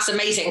that's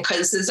amazing,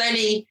 because there's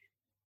only,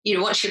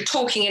 once you're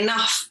talking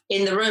enough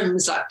in the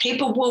rooms, like,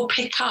 people will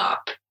pick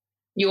up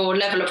your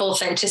level of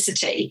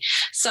authenticity.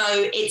 So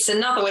it's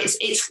another way.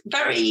 It's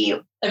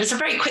a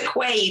very quick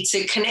way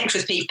to connect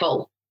with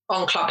people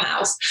on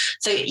Clubhouse.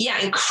 So yeah,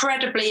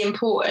 incredibly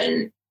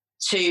important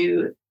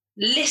to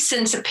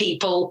listen to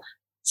people,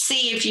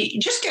 see if you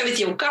just go with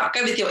your gut,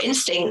 go with your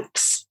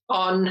instincts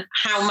on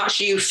how much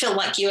you feel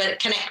like you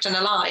connect and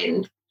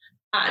align.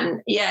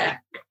 And yeah,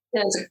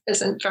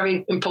 it's a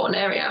very important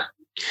area.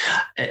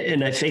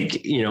 And I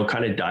think,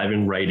 kind of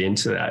diving right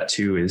into that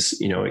too is,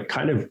 it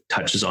kind of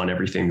touches on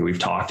everything that we've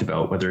talked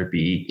about, whether it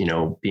be,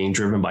 being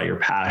driven by your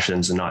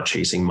passions and not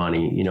chasing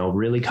money,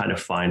 really kind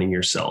of finding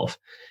yourself.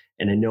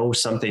 And I know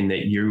something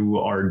that you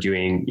are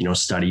doing,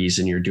 studies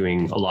and you're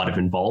doing a lot of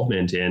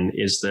involvement in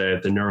is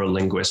the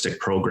neuro-linguistic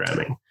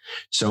programming.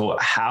 So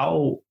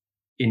how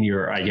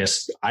I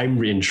guess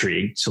I'm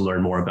intrigued to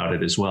learn more about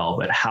it as well,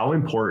 but how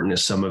important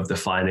is some of the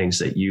findings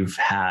that you've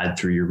had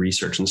through your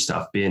research and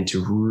stuff been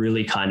to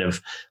really kind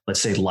of, let's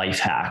say, life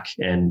hack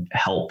and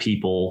help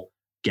people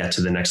get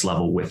to the next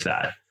level with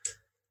that?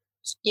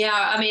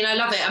 Yeah, I mean, I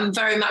love it. I'm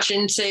very much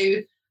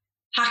into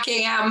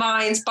hacking our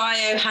minds,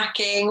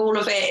 biohacking, all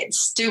of it,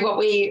 do what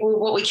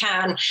we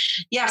can.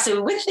 Yeah,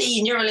 so with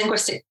the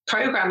neuro-linguistic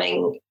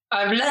programming,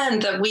 I've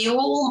learned that we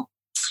all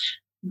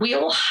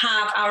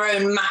have our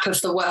own map of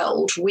the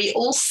world. We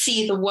all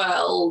see the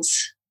world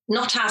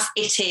not as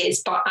it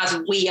is, but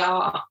as we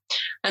are.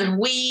 And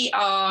we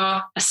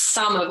are a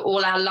sum of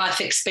all our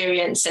life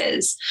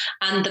experiences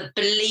and the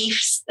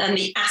beliefs and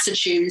the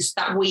attitudes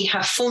that we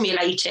have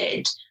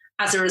formulated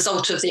as a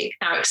result of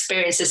our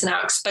experiences and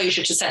our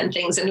exposure to certain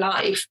things in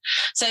life.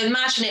 So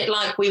imagine it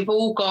like we've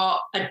all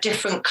got a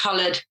different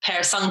coloured pair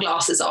of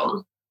sunglasses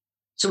on.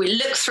 So we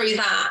look through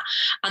that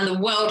and the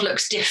world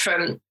looks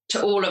different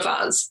to all of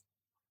us.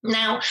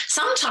 Now,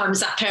 sometimes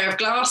that pair of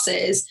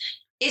glasses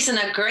isn't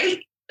a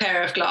great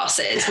pair of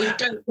glasses. We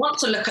don't want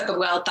to look at the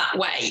world that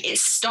way.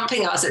 It's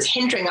stopping us, it's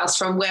hindering us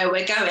from where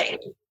we're going.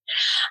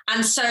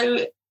 And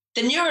so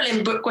the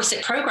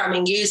neuro-linguistic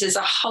programming uses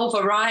a whole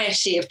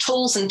variety of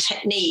tools and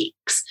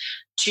techniques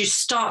to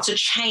start to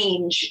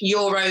change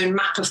your own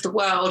map of the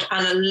world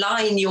and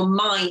align your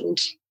mind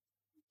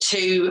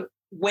to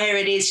where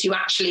it is you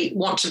actually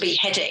want to be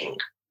heading.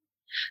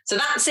 So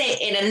that's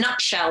it in a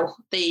nutshell,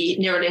 the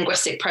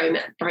neuro-linguistic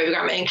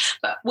programming.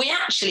 But we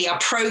actually are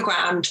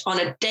programmed on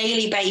a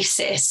daily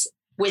basis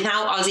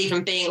without us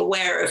even being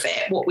aware of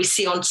it. What we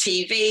see on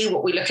TV,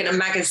 what we look in a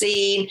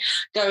magazine,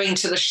 going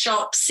to the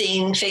shop,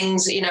 seeing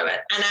things, an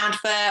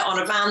advert on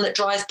a van that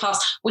drives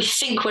past, we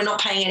think we're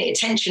not paying any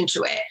attention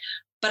to it.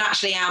 But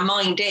actually our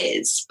mind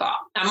is. But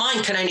our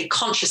mind can only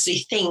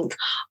consciously think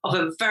of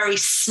a very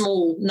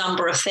small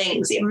number of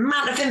things. The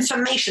amount of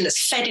information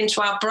that's fed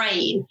into our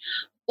brain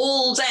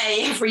all day,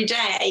 every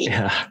day,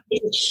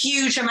 in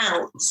huge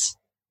amounts,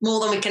 more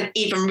than we can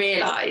even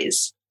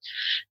realize.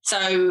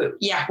 So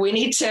yeah, we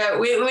need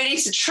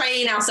to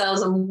train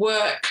ourselves and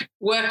work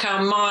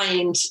our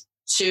mind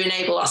to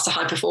enable us to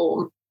high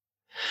perform.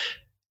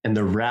 And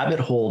the rabbit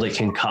hole that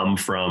can come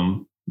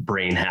from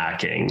brain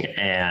hacking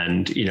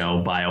and,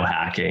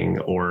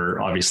 biohacking, or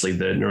obviously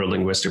the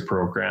neuro-linguistic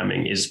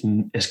programming is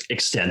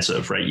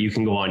extensive, right? You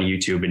can go on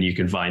YouTube and you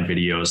can find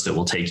videos that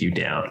will take you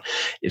down.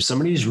 If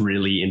somebody's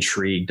really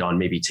intrigued on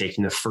maybe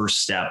taking the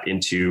first step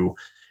into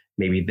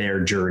maybe their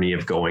journey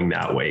of going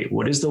that way,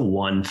 what is the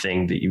one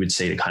thing that you would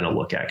say to kind of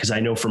look at? Because I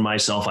know for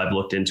myself, I've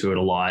looked into it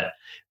a lot,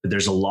 but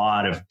there's a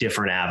lot of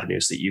different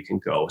avenues that you can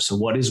go. So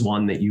what is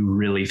one that you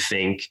really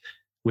think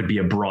would be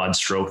a broad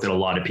stroke that a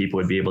lot of people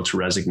would be able to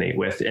resonate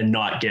with and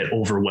not get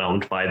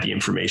overwhelmed by the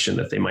information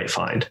that they might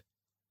find?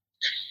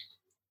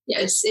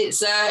 Yes,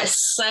 it's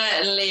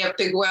certainly a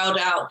big world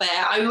out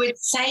there. I would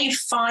say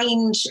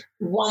find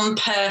one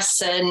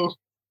person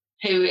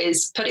who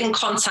is putting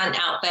content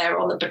out there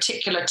on the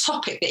particular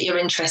topic that you're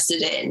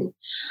interested in,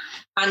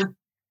 and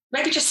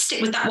maybe just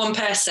stick with that one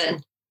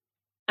person.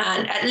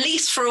 And at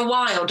least for a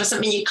while, doesn't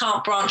mean you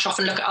can't branch off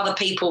and look at other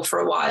people for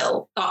a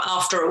while,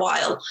 after a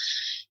while.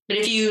 But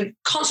if you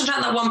concentrate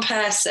on that one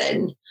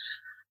person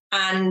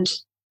and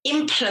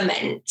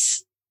implement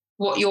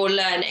what you're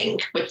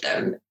learning with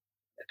them,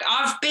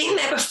 I've been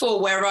there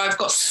before where I've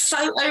got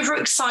so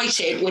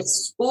overexcited with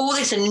all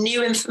this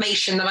new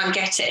information that I'm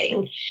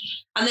getting.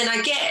 And then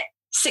I get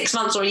 6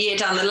 months or a year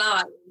down the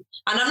line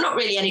and I'm not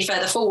really any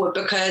further forward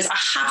because I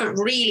haven't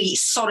really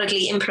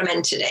solidly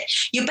implemented it.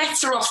 You're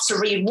better off to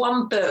read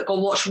one book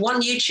or watch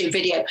one YouTube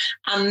video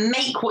and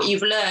make what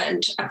you've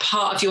learned a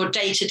part of your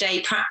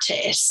day-to-day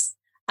practice.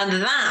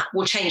 And that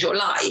will change your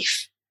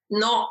life,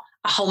 not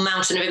a whole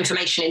mountain of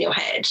information in your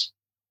head.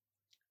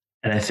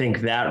 And I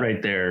think that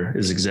right there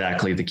is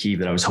exactly the key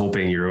that I was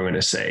hoping you were going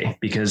to say,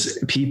 because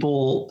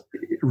people,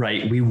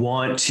 right, we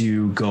want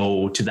to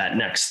go to that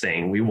next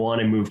thing. We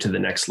want to move to the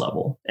next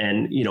level.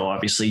 And,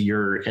 obviously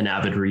you're an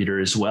avid reader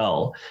as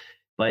well,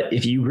 But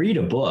if you read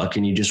a book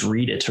and you just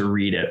read it to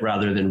read it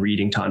rather than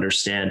reading to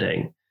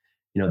understanding,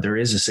 there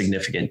is a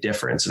significant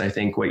difference. And I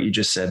think what you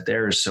just said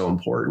there is so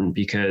important,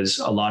 because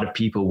a lot of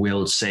people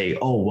will say,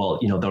 oh, well,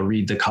 they'll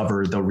read the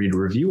cover, they'll read a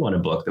review on a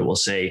book that will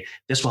say,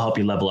 this will help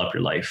you level up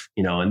your life,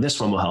 and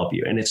this one will help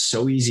you. And it's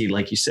so easy,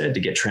 like you said,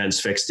 to get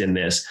transfixed in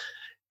this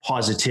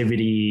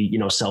positivity,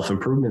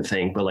 self-improvement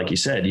thing. But like you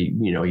said,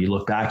 you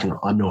look back and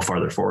I'm no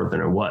farther forward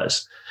than I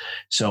was.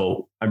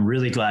 So I'm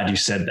really glad you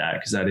said that,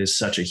 because that is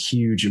such a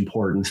huge,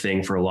 important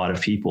thing for a lot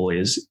of people,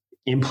 is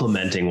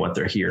implementing what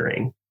they're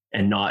hearing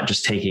and not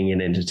just taking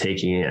it in to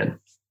taking in.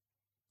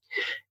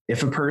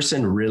 If a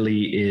person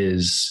really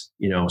is,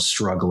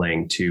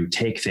 struggling to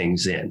take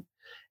things in,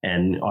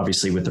 and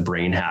obviously with the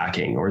brain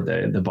hacking or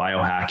the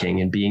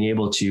biohacking and being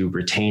able to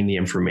retain the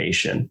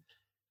information,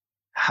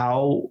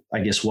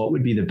 what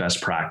would be the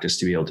best practice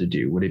to be able to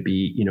do? Would it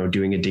be,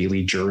 doing a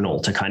daily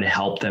journal to kind of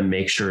help them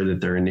make sure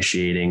that they're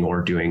initiating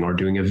or doing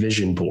a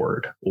vision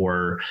board,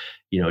 or,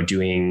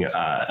 doing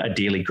a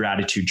daily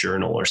gratitude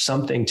journal or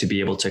something to be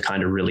able to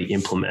kind of really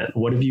implement?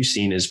 What have you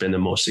seen has been the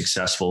most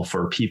successful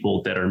for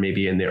people that are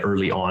maybe in the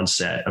early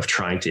onset of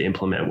trying to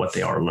implement what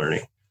they are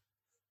learning?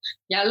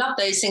 Yeah, I love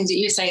those things that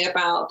you're saying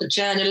about the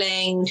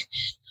journaling,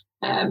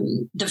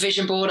 the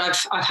vision board.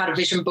 I've had a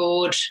vision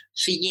board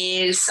for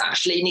years.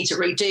 Actually, need to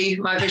redo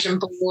my vision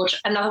board.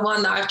 Another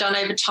one that I've done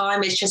over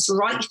time is just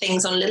write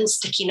things on little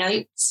sticky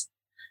notes,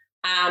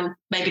 and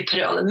maybe put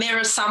it on the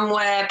mirror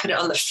somewhere, put it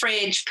on the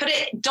fridge, put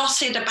it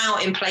dotted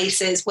about in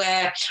places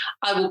where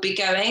I will be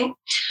going.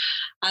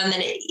 And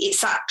then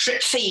it's that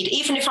drip feed.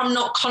 Even if I'm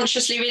not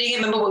consciously reading it,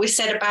 remember what we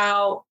said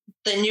about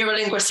the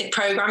neuro-linguistic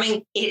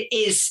programming, it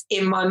is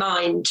in my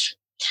mind.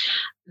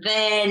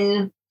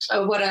 Then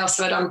what else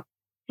have I done?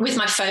 With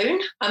my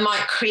phone, I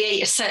might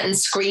create a certain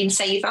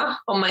screensaver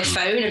on my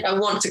phone if I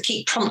want to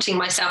keep prompting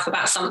myself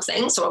about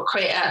something. So I'll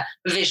create a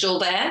visual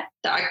there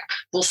that I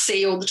will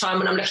see all the time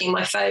when I'm looking at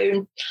my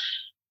phone.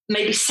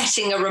 Maybe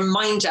setting a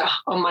reminder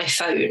on my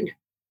phone.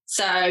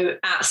 So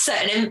at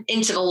certain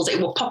intervals,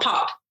 it will pop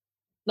up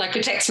like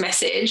a text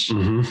message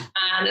and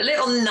a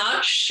little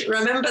nudge.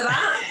 Remember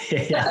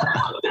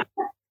that?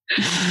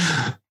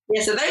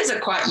 Yeah, so those are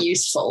quite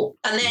useful.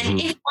 And then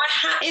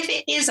if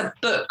it is a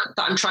book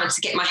that I'm trying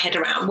to get my head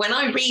around, when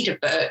I read a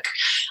book,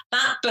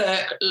 that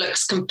book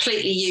looks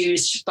completely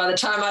used by the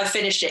time I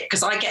finish it,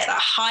 because I get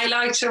that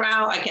highlighter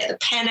out, I get the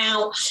pen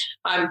out,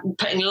 I'm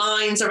putting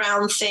lines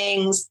around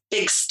things,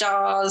 big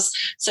stars,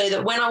 so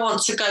that when I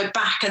want to go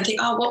back and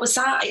think, oh, what was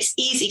that? It's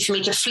easy for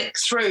me to flick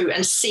through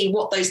and see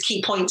what those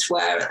key points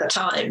were at the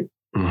time.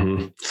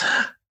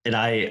 And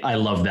I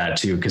love that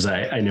too, because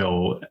I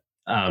know,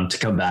 to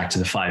come back to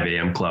the 5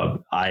 a.m.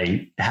 club,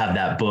 I have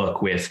that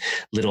book with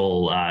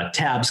little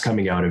tabs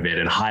coming out of it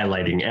and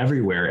highlighting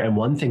everywhere. And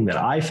one thing that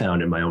I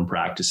found in my own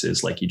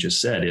practices, like you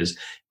just said, is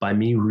by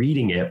me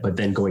reading it, but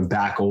then going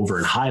back over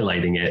and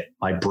highlighting it,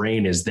 my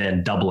brain is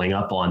then doubling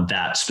up on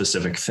that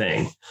specific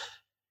thing.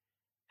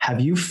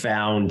 Have you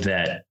found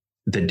that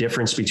the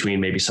difference between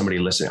maybe somebody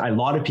listening, a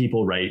lot of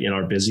people, right, in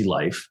our busy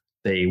life,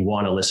 they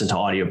want to listen to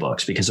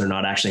audiobooks because they're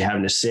not actually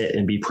having to sit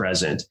and be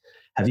present.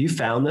 Have you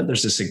found that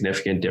there's a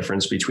significant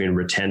difference between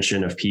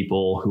retention of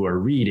people who are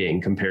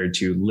reading compared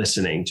to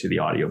listening to the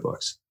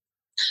audiobooks?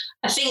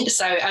 I think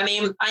so. I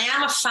mean, I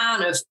am a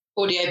fan of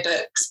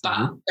audiobooks,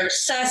 but there are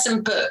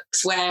certain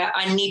books where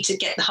I need to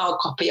get the hard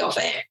copy of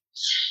it,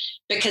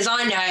 because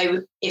I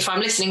know if I'm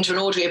listening to an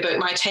audiobook,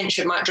 my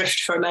attention might drift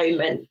for a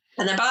moment.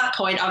 And then by that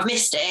point, I've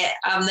missed it.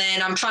 And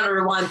then I'm trying to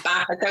rewind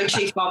back. I go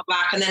too far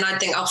back and then I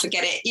think I'll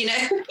forget it,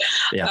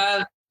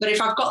 Yeah. But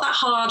if I've got that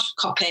hard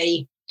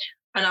copy,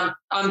 and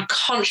I'm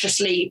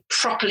consciously,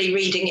 properly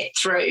reading it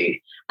through,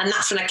 and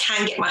that's when I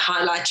can get my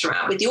highlighter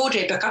out. With the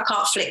audiobook, I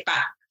can't flick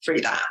back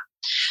through that.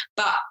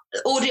 But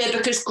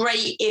audiobook is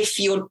great if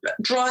you're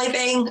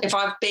driving. If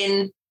I've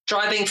been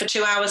driving for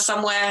 2 hours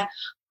somewhere,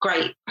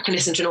 great, I can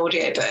listen to an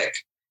audiobook.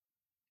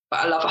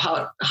 But I love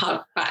a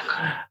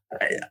hardback.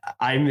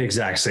 I'm the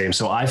exact same.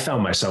 So I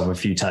found myself a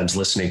few times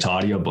listening to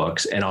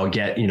audiobooks, and I'll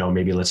get,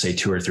 maybe let's say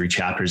 2 or 3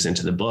 chapters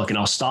into the book, and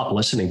I'll stop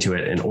listening to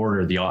it and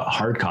order the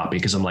hard copy,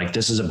 because I'm like,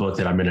 this is a book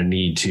that I'm going to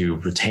need to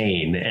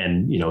retain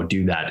and,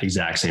 do that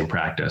exact same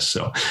practice.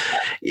 So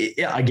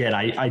again,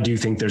 I do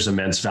think there's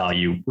immense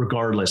value,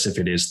 regardless if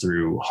it is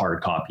through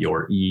hard copy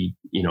or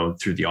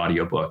through the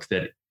audiobook,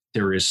 that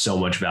there is so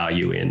much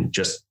value in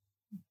just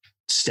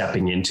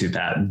stepping into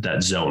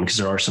that zone, because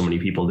there are so many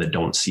people that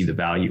don't see the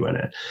value in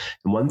it.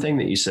 And one thing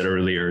that you said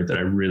earlier that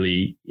I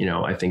really,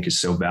 I think is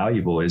so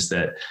valuable is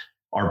that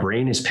our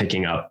brain is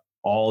picking up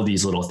all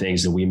these little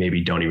things that we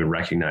maybe don't even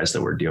recognize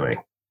that we're doing.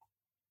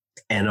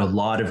 And a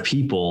lot of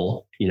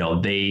people,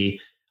 they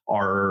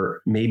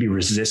are maybe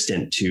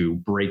resistant to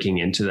breaking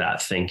into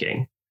that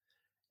thinking.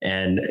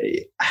 And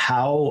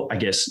how, I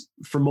guess,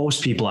 for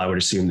most people, I would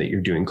assume that you're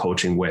doing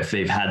coaching with,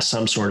 they've had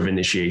some sort of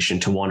initiation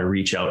to want to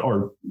reach out,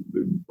 or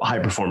high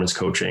performance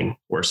coaching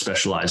or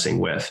specializing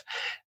with,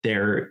 they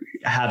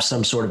have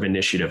some sort of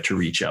initiative to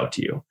reach out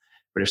to you.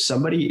 But if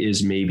somebody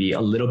is maybe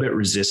a little bit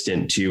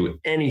resistant to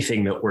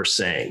anything that we're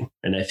saying,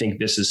 and I think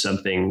this is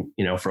something,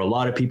 for a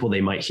lot of people,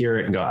 they might hear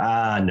it and go,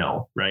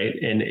 no, right?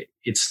 And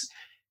it's,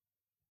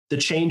 the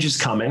change is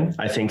coming,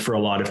 I think, for a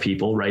lot of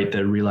people, right?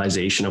 The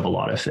realization of a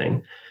lot of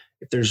things.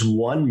 If there's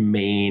one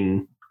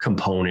main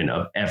component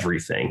of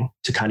everything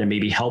to kind of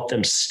maybe help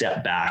them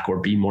step back or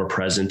be more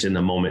present in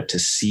the moment to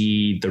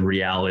see the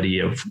reality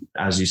of,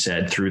 as you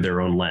said, through their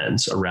own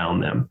lens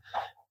around them,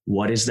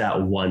 what is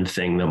that one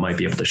thing that might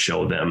be able to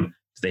show them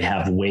they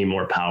have way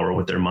more power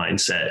with their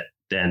mindset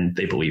than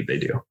they believe they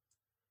do?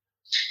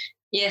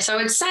 Yes, I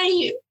would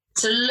say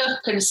to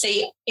look and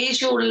see,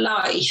 is your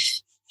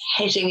life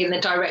heading in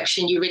the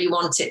direction you really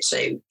want it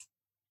to?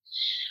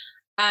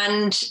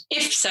 And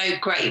if so,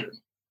 great.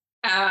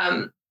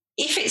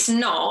 If it's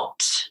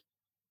not,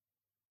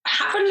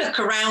 have a look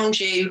around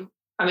you.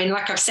 I mean,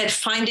 like I've said,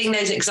 finding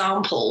those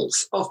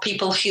examples of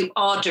people who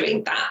are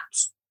doing that,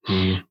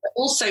 but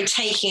also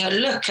taking a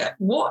look at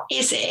what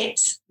is it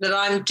that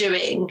I'm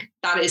doing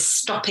that is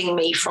stopping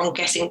me from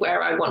getting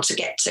where I want to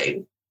get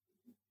to.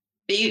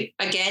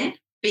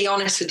 Be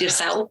honest with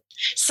yourself.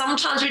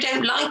 Sometimes we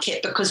don't like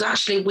it because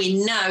actually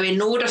we know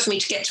in order for me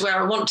to get to where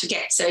I want to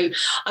get to,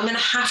 I'm going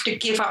to have to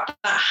give up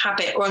that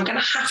habit, or I'm going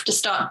to have to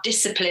start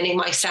disciplining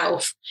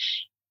myself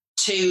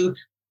to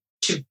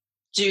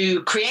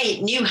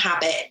create new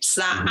habits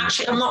that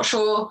actually I'm not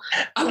sure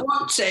I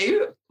want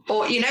to,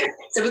 or,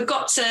 so we've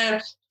got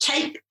to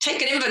take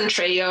an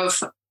inventory of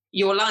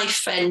your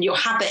life and your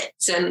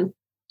habits and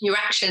your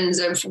actions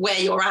of where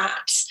you're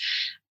at.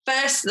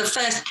 The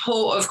first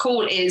port of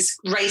call is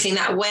raising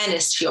that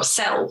awareness to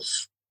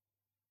yourself.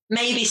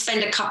 Maybe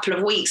spend a couple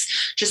of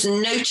weeks just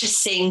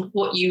noticing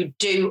what you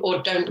do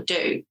or don't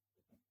do.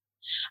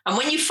 And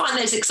when you find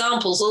those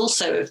examples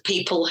also of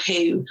people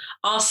who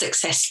are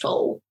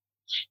successful,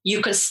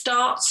 you can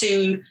start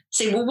to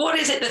see, well, what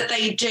is it that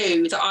they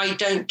do that I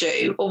don't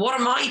do? Or what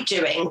am I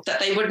doing that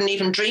they wouldn't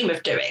even dream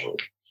of doing?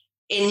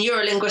 In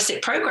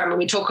neurolinguistic programming,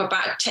 we talk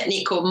about a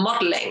technique called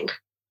modeling,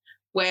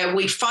 where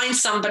we find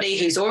somebody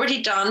who's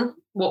already done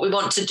what we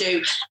want to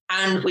do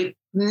and we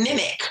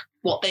mimic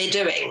what they're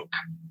doing.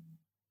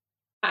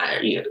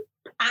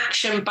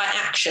 Action by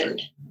action.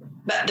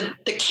 But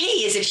the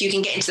key is if you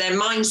can get into their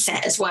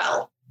mindset as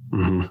well.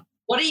 Mm-hmm.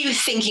 What are you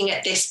thinking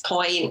at this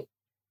point?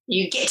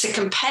 You get to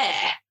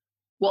compare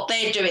what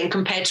they're doing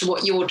compared to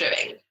what you're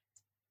doing.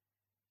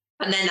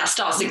 And then that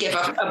starts to give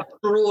a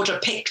broader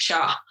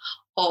picture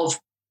of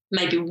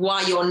maybe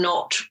why you're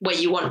not where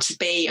you want to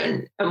be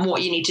and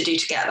what you need to do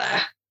to get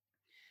there.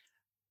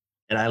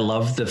 And I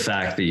love the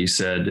fact that you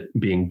said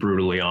being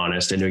brutally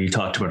honest. I know you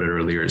talked about it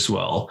earlier as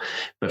well,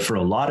 but for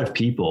a lot of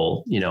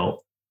people,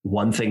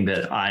 one thing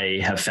that I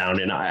have found,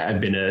 and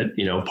I've been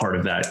a part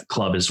of that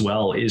club as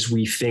well, is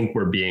we think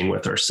we're being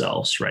with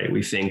ourselves, right?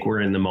 We think we're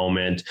in the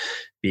moment,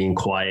 being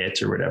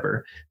quiet or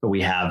whatever, but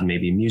we have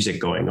maybe music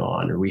going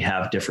on or we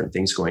have different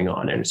things going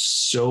on. And it's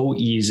so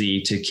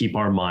easy to keep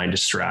our mind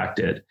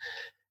distracted.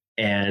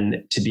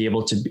 And to be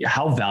able to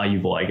how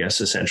valuable, I guess,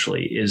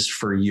 essentially is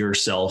for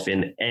yourself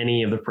in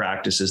any of the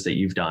practices that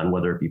you've done,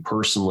 whether it be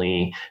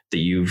personally that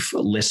you've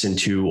listened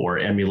to or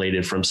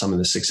emulated from some of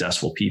the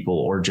successful people,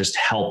 or just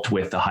helped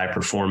with the high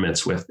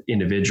performance with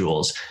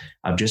individuals,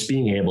 of just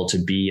being able to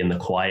be in the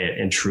quiet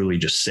and truly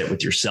just sit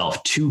with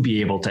yourself to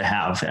be able to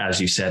have,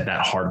 as you said,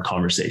 that hard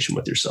conversation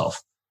with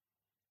yourself.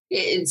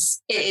 It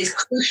is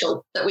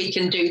crucial that we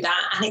can do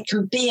that, and it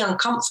can be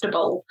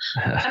uncomfortable.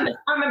 I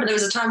remember there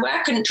was a time where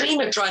I couldn't dream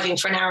of driving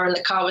for an hour in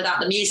the car without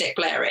the music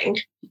blaring.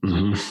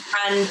 Mm-hmm.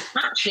 And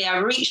actually I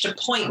reached a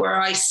point where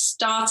I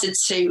started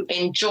to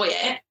enjoy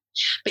it.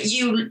 But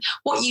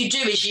what you do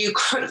is you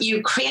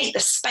create the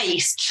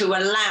space to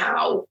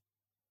allow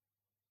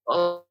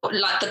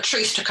like the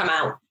truth to come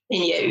out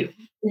in you.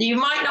 You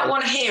might not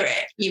want to hear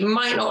it. You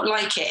might not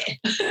like it,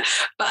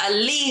 but at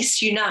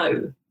least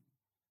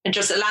and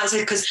just allows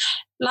it, because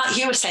like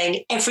you were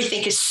saying,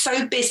 everything is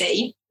so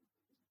busy,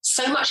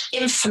 so much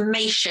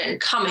information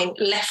coming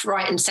left,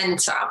 right, and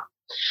center,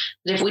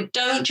 that if we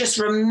don't just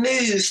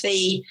remove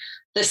the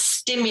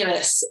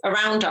stimulus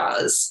around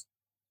us,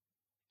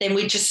 then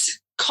we're just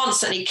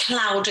constantly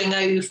clouding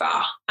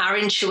over our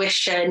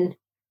intuition,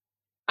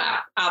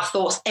 our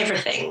thoughts,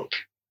 everything.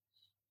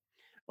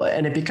 Well,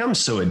 and it becomes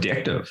so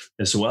addictive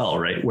as well,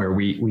 right? Where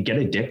we get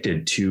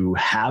addicted to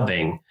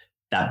having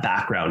that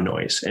background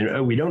noise,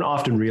 and we don't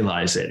often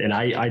realize it. And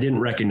I didn't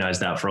recognize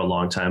that for a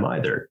long time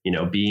either,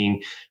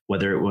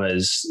 whether it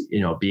was,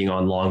 being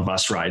on long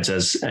bus rides,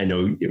 as I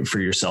know for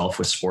yourself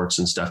with sports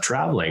and stuff,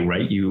 traveling,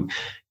 right? You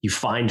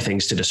find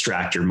things to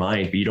distract your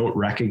mind, but you don't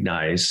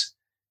recognize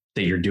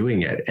that you're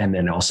doing it. And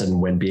then all of a sudden,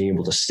 when being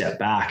able to step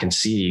back and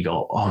see, you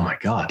go, oh my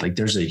God, like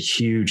there's a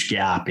huge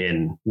gap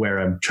in where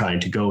I'm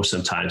trying to go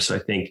sometimes. So I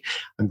think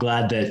I'm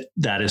glad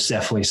that is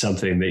definitely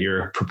something that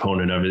you're a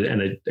proponent of.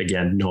 And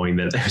again, knowing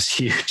that was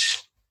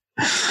huge.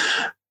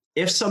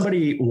 if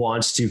somebody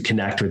wants to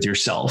connect with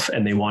yourself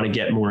and they want to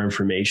get more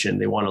information,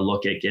 they want to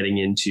look at getting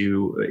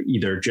into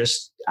either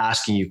just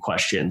asking you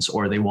questions,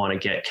 or they want to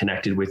get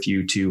connected with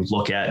you to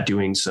look at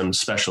doing some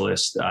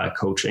specialist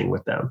coaching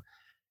with them,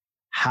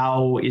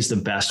 how is the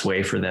best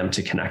way for them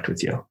to connect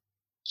with you?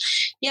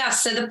 Yeah,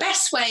 so the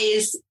best way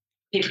is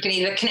people can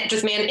either connect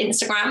with me on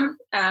Instagram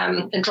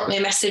and drop me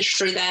a message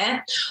through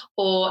there,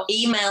 or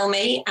email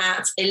me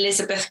at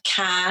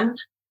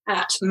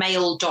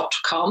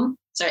elizabethcann@mail.com.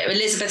 So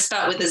Elizabeth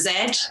start with a Z,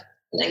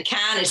 and then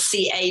Cann is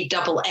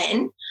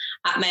CANN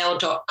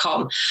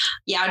 @mail.com.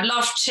 Yeah, I'd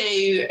love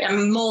to.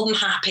 I'm more than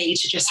happy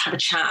to just have a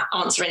chat,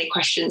 answer any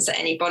questions that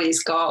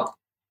anybody's got.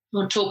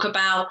 We'll talk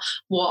about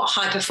what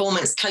high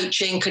performance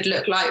coaching could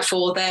look like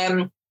for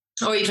them,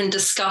 or even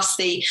discuss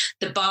the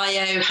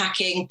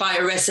biohacking,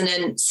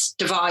 bioresonance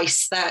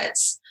device that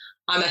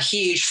I'm a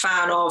huge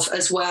fan of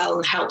as well,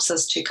 and helps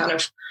us to kind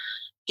of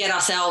get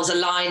ourselves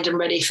aligned and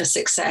ready for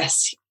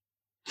success.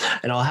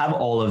 And I'll have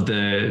all of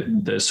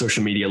the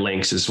social media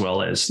links as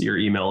well as your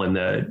email in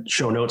the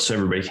show notes so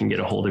everybody can get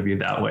a hold of you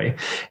that way.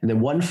 And then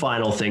one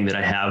final thing that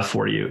I have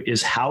for you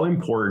is, how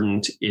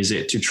important is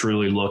it to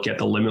truly look at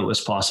the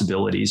limitless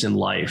possibilities in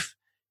life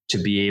to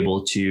be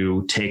able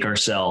to take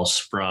ourselves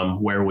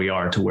from where we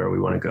are to where we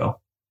want to go?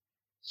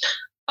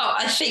 Oh,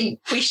 I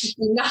think we should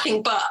do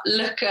nothing but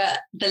look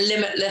at the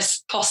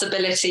limitless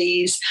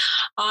possibilities.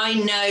 I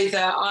know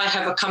that I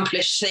have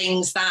accomplished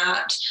things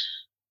that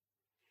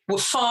were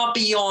far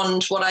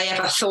beyond what I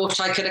ever thought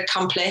I could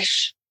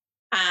accomplish.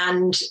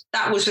 And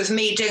that was with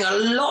me doing a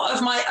lot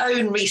of my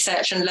own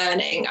research and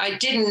learning.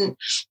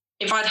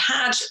 If I'd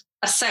had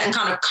a certain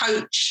kind of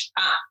coach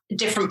at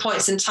different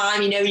points in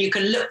time, you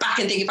can look back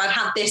and think, if I'd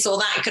had this or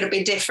that, it could have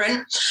been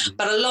different.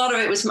 But a lot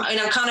of it was,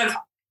 I'm kind of,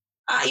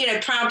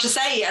 proud to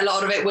say a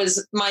lot of it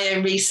was my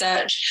own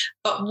research.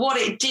 But what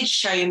it did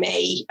show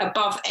me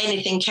above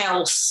anything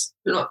else,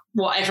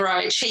 whatever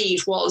I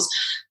achieved, was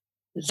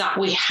that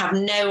we have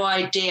no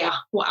idea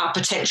what our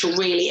potential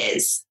really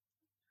is.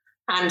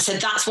 And so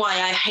that's why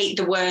I hate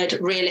the word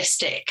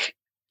realistic.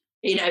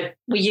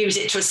 We use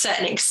it to a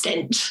certain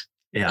extent.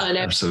 Yeah,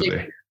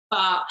 absolutely.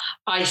 But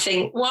I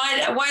think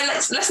why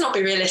let's not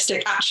be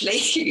realistic, actually.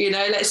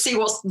 Let's see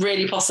what's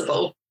really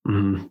possible.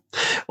 Mm-hmm.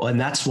 Well, and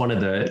that's one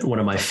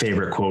of my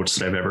favorite quotes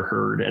that I've ever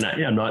heard. And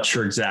I'm not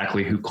sure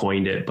exactly who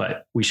coined it,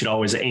 but we should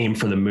always aim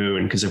for the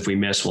moon, because if we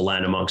miss, we'll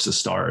land amongst the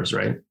stars,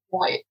 right?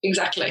 Right,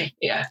 exactly.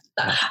 Yeah.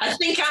 I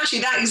think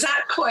actually that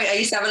exact quote, I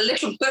used to have a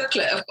little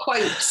booklet of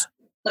quotes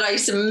that I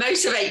used to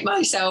motivate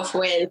myself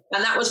with,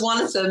 and that was one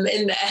of them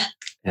in there.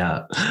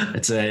 Yeah,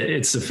 it's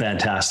a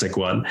fantastic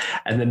one.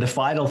 And then the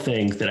final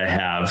thing that I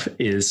have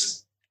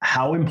is,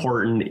 how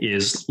important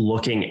is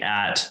looking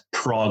at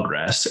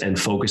progress and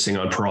focusing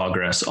on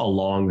progress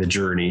along the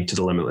journey to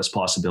the limitless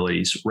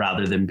possibilities,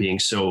 rather than being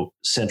so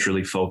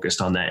centrally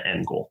focused on that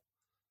end goal?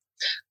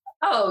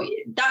 Oh,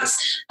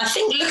 I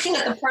think looking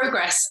at the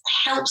progress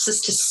helps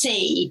us to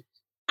see,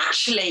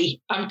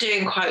 actually, I'm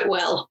doing quite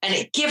well. And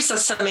it gives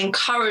us some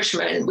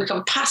encouragement. We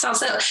can pat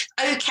ourselves,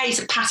 okay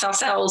to pat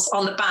ourselves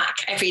on the back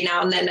every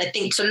now and then. I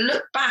think to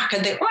look back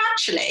and think, well,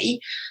 actually,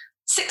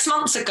 6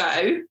 months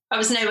ago, I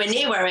was nowhere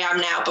near where I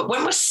am now. But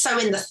when we're so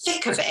in the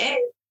thick of it,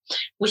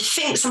 we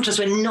think sometimes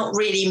we're not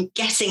really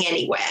getting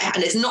anywhere.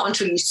 And it's not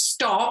until you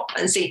stop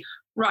and see,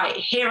 right,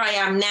 here I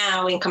am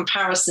now in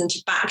comparison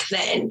to back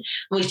then. And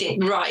we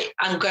think, right,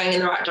 I'm going in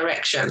the right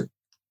direction.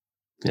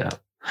 Yeah.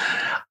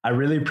 I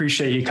really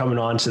appreciate you coming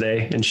on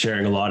today and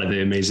sharing a lot of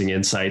the amazing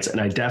insights.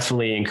 And I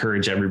definitely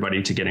encourage everybody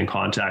to get in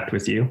contact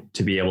with you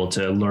to be able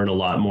to learn a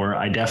lot more.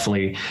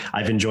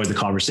 I've enjoyed the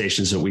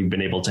conversations that we've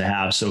been able to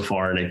have so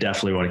far, and I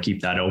definitely want to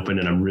keep that open.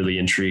 And I'm really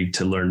intrigued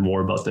to learn more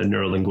about the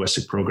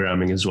neurolinguistic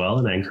programming as well.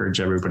 And I encourage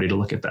everybody to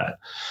look at that.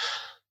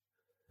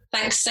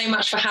 Thanks so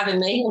much for having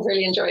me. I've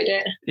really enjoyed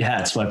it. Yeah,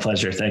 it's my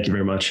pleasure. Thank you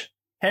very much.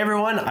 Hey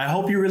everyone, I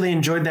hope you really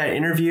enjoyed that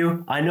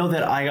interview. I know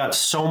that I got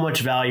so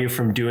much value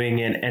from doing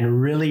it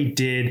and really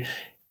did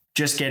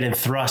just get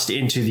thrust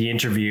into the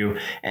interview.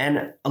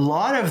 And a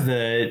lot of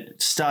the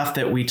stuff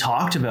that we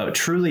talked about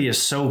truly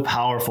is so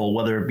powerful,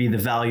 whether it be the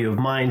value of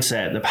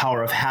mindset, the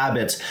power of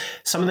habits,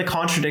 some of the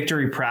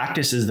contradictory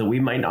practices that we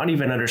might not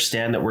even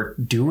understand that we're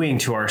doing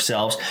to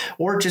ourselves,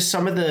 or just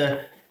some of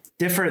the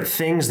different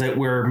things that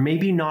we're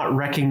maybe not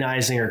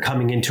recognizing or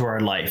coming into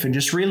our life, and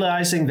just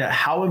realizing that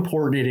how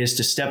important it is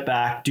to step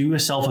back, do a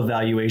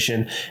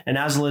self-evaluation. And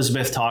as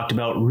Elizabeth talked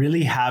about,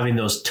 really having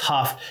those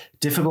tough,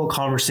 difficult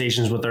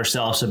conversations with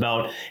ourselves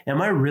about,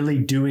 am I really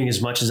doing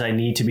as much as I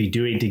need to be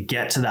doing to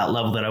get to that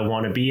level that I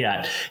want to be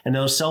at? And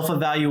those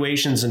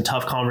self-evaluations and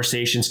tough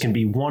conversations can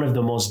be one of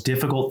the most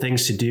difficult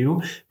things to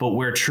do, but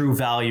where true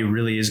value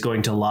really is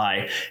going to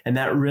lie. And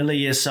that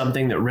really is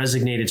something that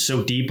resonated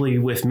so deeply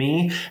with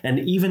me. And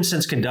even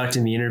since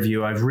conducting the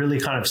interview, I've really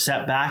kind of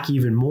sat back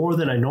even more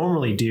than I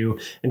normally do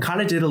and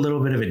kind of did a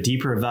little bit of a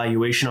deeper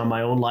evaluation on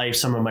my own life,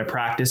 some of my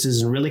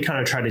practices, and really kind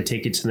of try to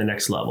take it to the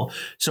next level.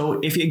 So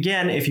if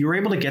you were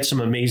able to get some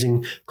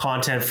amazing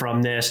content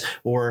from this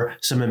or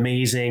some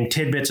amazing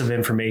tidbits of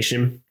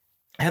information,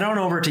 head on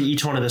over to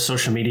each one of the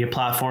social media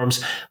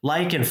platforms,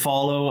 like and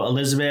follow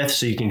Elizabeth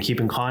so you can keep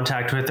in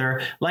contact with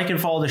her, like and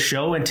follow the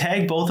show, and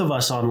tag both of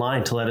us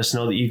online to let us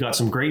know that you got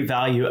some great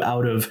value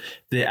out of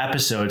the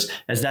episodes,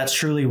 as that's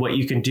truly what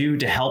you can do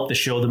to help the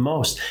show the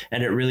most.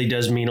 And it really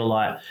does mean a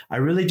lot. I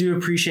really do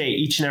appreciate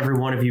each and every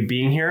one of you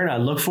being here. And I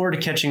look forward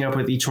to catching up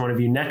with each one of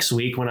you next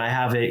week when I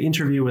have an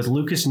interview with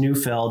Lucas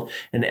Neufeld,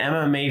 an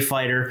MMA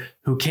fighter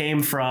who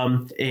came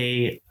from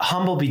a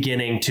humble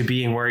beginning to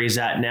being where he's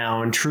at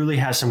now, and truly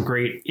has some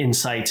great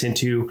insights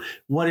into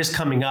what is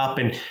coming up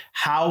and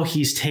how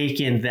he's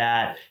taken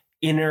that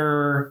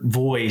inner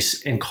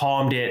voice and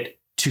calmed it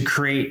to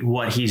create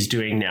what he's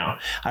doing now.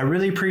 I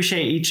really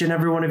appreciate each and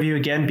every one of you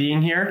again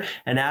being here.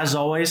 And as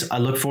always, I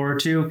look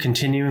forward to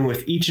continuing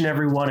with each and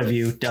every one of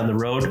you down the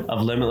road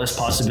of limitless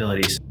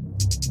possibilities.